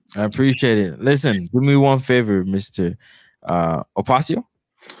 I appreciate it. Listen, do me one favor, Mr. Okposio.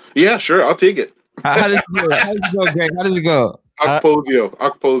 Yeah, sure. I'll take it. How does it go? How does it go, Greg? How does it go? Okposio.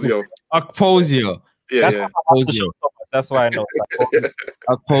 Yeah, That's why I know.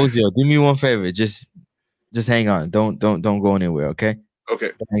 Okposio. Do me one favor. Just hang on. Don't go anywhere, okay?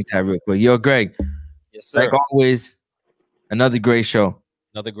 Okay. Hang tight real quick. Yo, Greg. Yes, sir. Like always, another great show.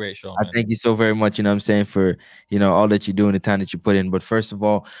 Another great show, I man. thank you so very much, you know what I'm saying, for, all that you do and the time that you put in. But first of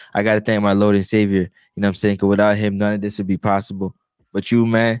all, I got to thank my Lord and Savior, you know what I'm saying, because without him, none of this would be possible. But you,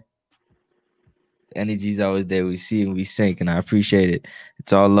 man, the energy's always there. We see and we sink, and I appreciate it.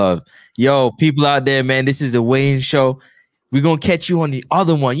 It's all love. Yo, people out there, man, this is the Weigh-In Show. We're going to catch you on the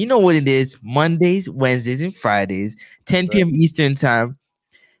other one. You know what it is. Mondays, Wednesdays, and Fridays, 10 p.m. Eastern time.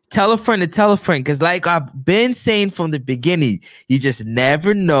 Tell a friend to tell a friend, because like I've been saying from the beginning, you just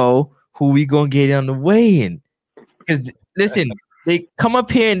never know who we going to get on the weigh-in. Because, listen, they come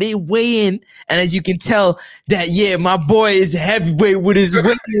up here and they weigh in, and as you can tell, that, yeah, my boy is heavyweight with his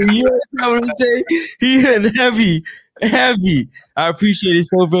weigh-in. You know what I'm saying? He is heavy. I appreciate it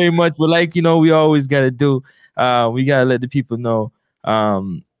so very much. But like, we always got to do, we got to let the people know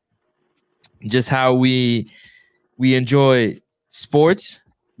just how we enjoy sports.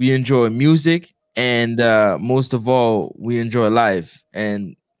 We enjoy music, and most of all, we enjoy life.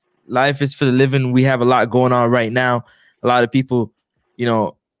 And life is for the living. We have a lot going on right now. A lot of people,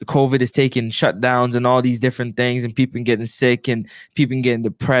 the COVID is taking shutdowns and all these different things, and people getting sick and people getting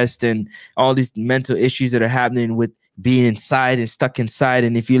depressed and all these mental issues that are happening with being inside and stuck inside.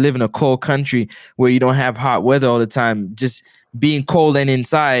 And if you live in a cold country where you don't have hot weather all the time, just being cold and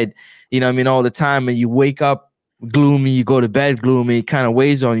inside, all the time, and you wake up gloomy, you go to bed gloomy, it kind of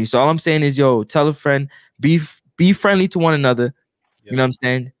weighs on you. So all I'm saying is, tell a friend, be friendly to one another. You know what I'm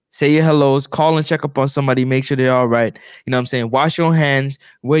saying? Say your hellos, call and check up on somebody, make sure they're all right. You know what I'm saying? Wash your hands,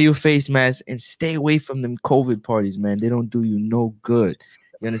 wear your face mask, and stay away from them COVID parties, man. They don't do you no good.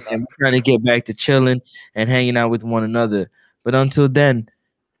 You understand? We're trying to get back to chilling and hanging out with one another. But until then,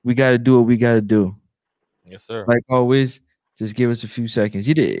 we got to do what we got to do. Yes, sir. Like always, just give us a few seconds.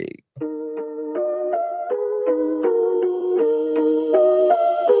 You did.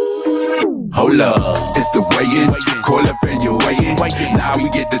 Hold up, it's the weigh-in. Call up and you're weighing. Now we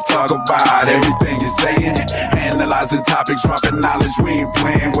get to talk about everything you're saying. Analyzing topics, dropping knowledge. We ain't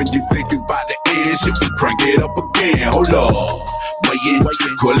playing when you think it's about to end. Shit, we crank it up again. Hold up. waiting.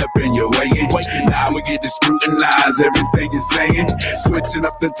 Call up and you're waiting. Now we get to scrutinize everything you're saying. Switching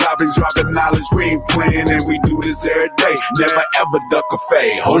up the topics, dropping knowledge, we ain't playing, and we do this every day. Never ever duck a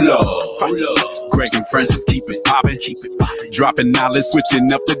fade. Hold up. Greg and Francis keep it poppin', dropping knowledge,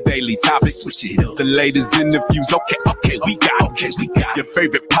 switching up the daily topics. Switch it up. The latest interviews. Okay, we got your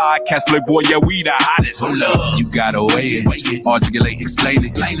favorite podcast, Playboy. Yeah, we the hottest. Hold up. You gotta weigh it, articulate, explain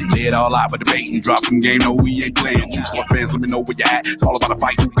it, lay it all out for debating, dropping game. No, we ain't playing. True sport fans, let me know where you at. It's all about a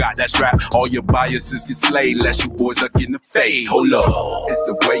fight. Who got that strap? All your biases get slayed, unless you boys are getting the fade. Hold up. It's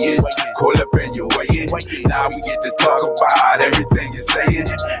the weigh-in. Call up and you're waiting. Now we get to talk about everything you're saying.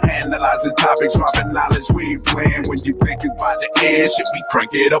 Analyzing topics, dropping knowledge, we ain't playing. When you think it's about to end, shit, we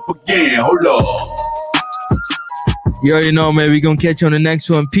crank it up again. Hold up. You already know, man. We gonna catch you on the next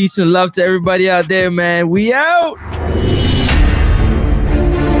one. Peace and love to everybody out there, man. We out.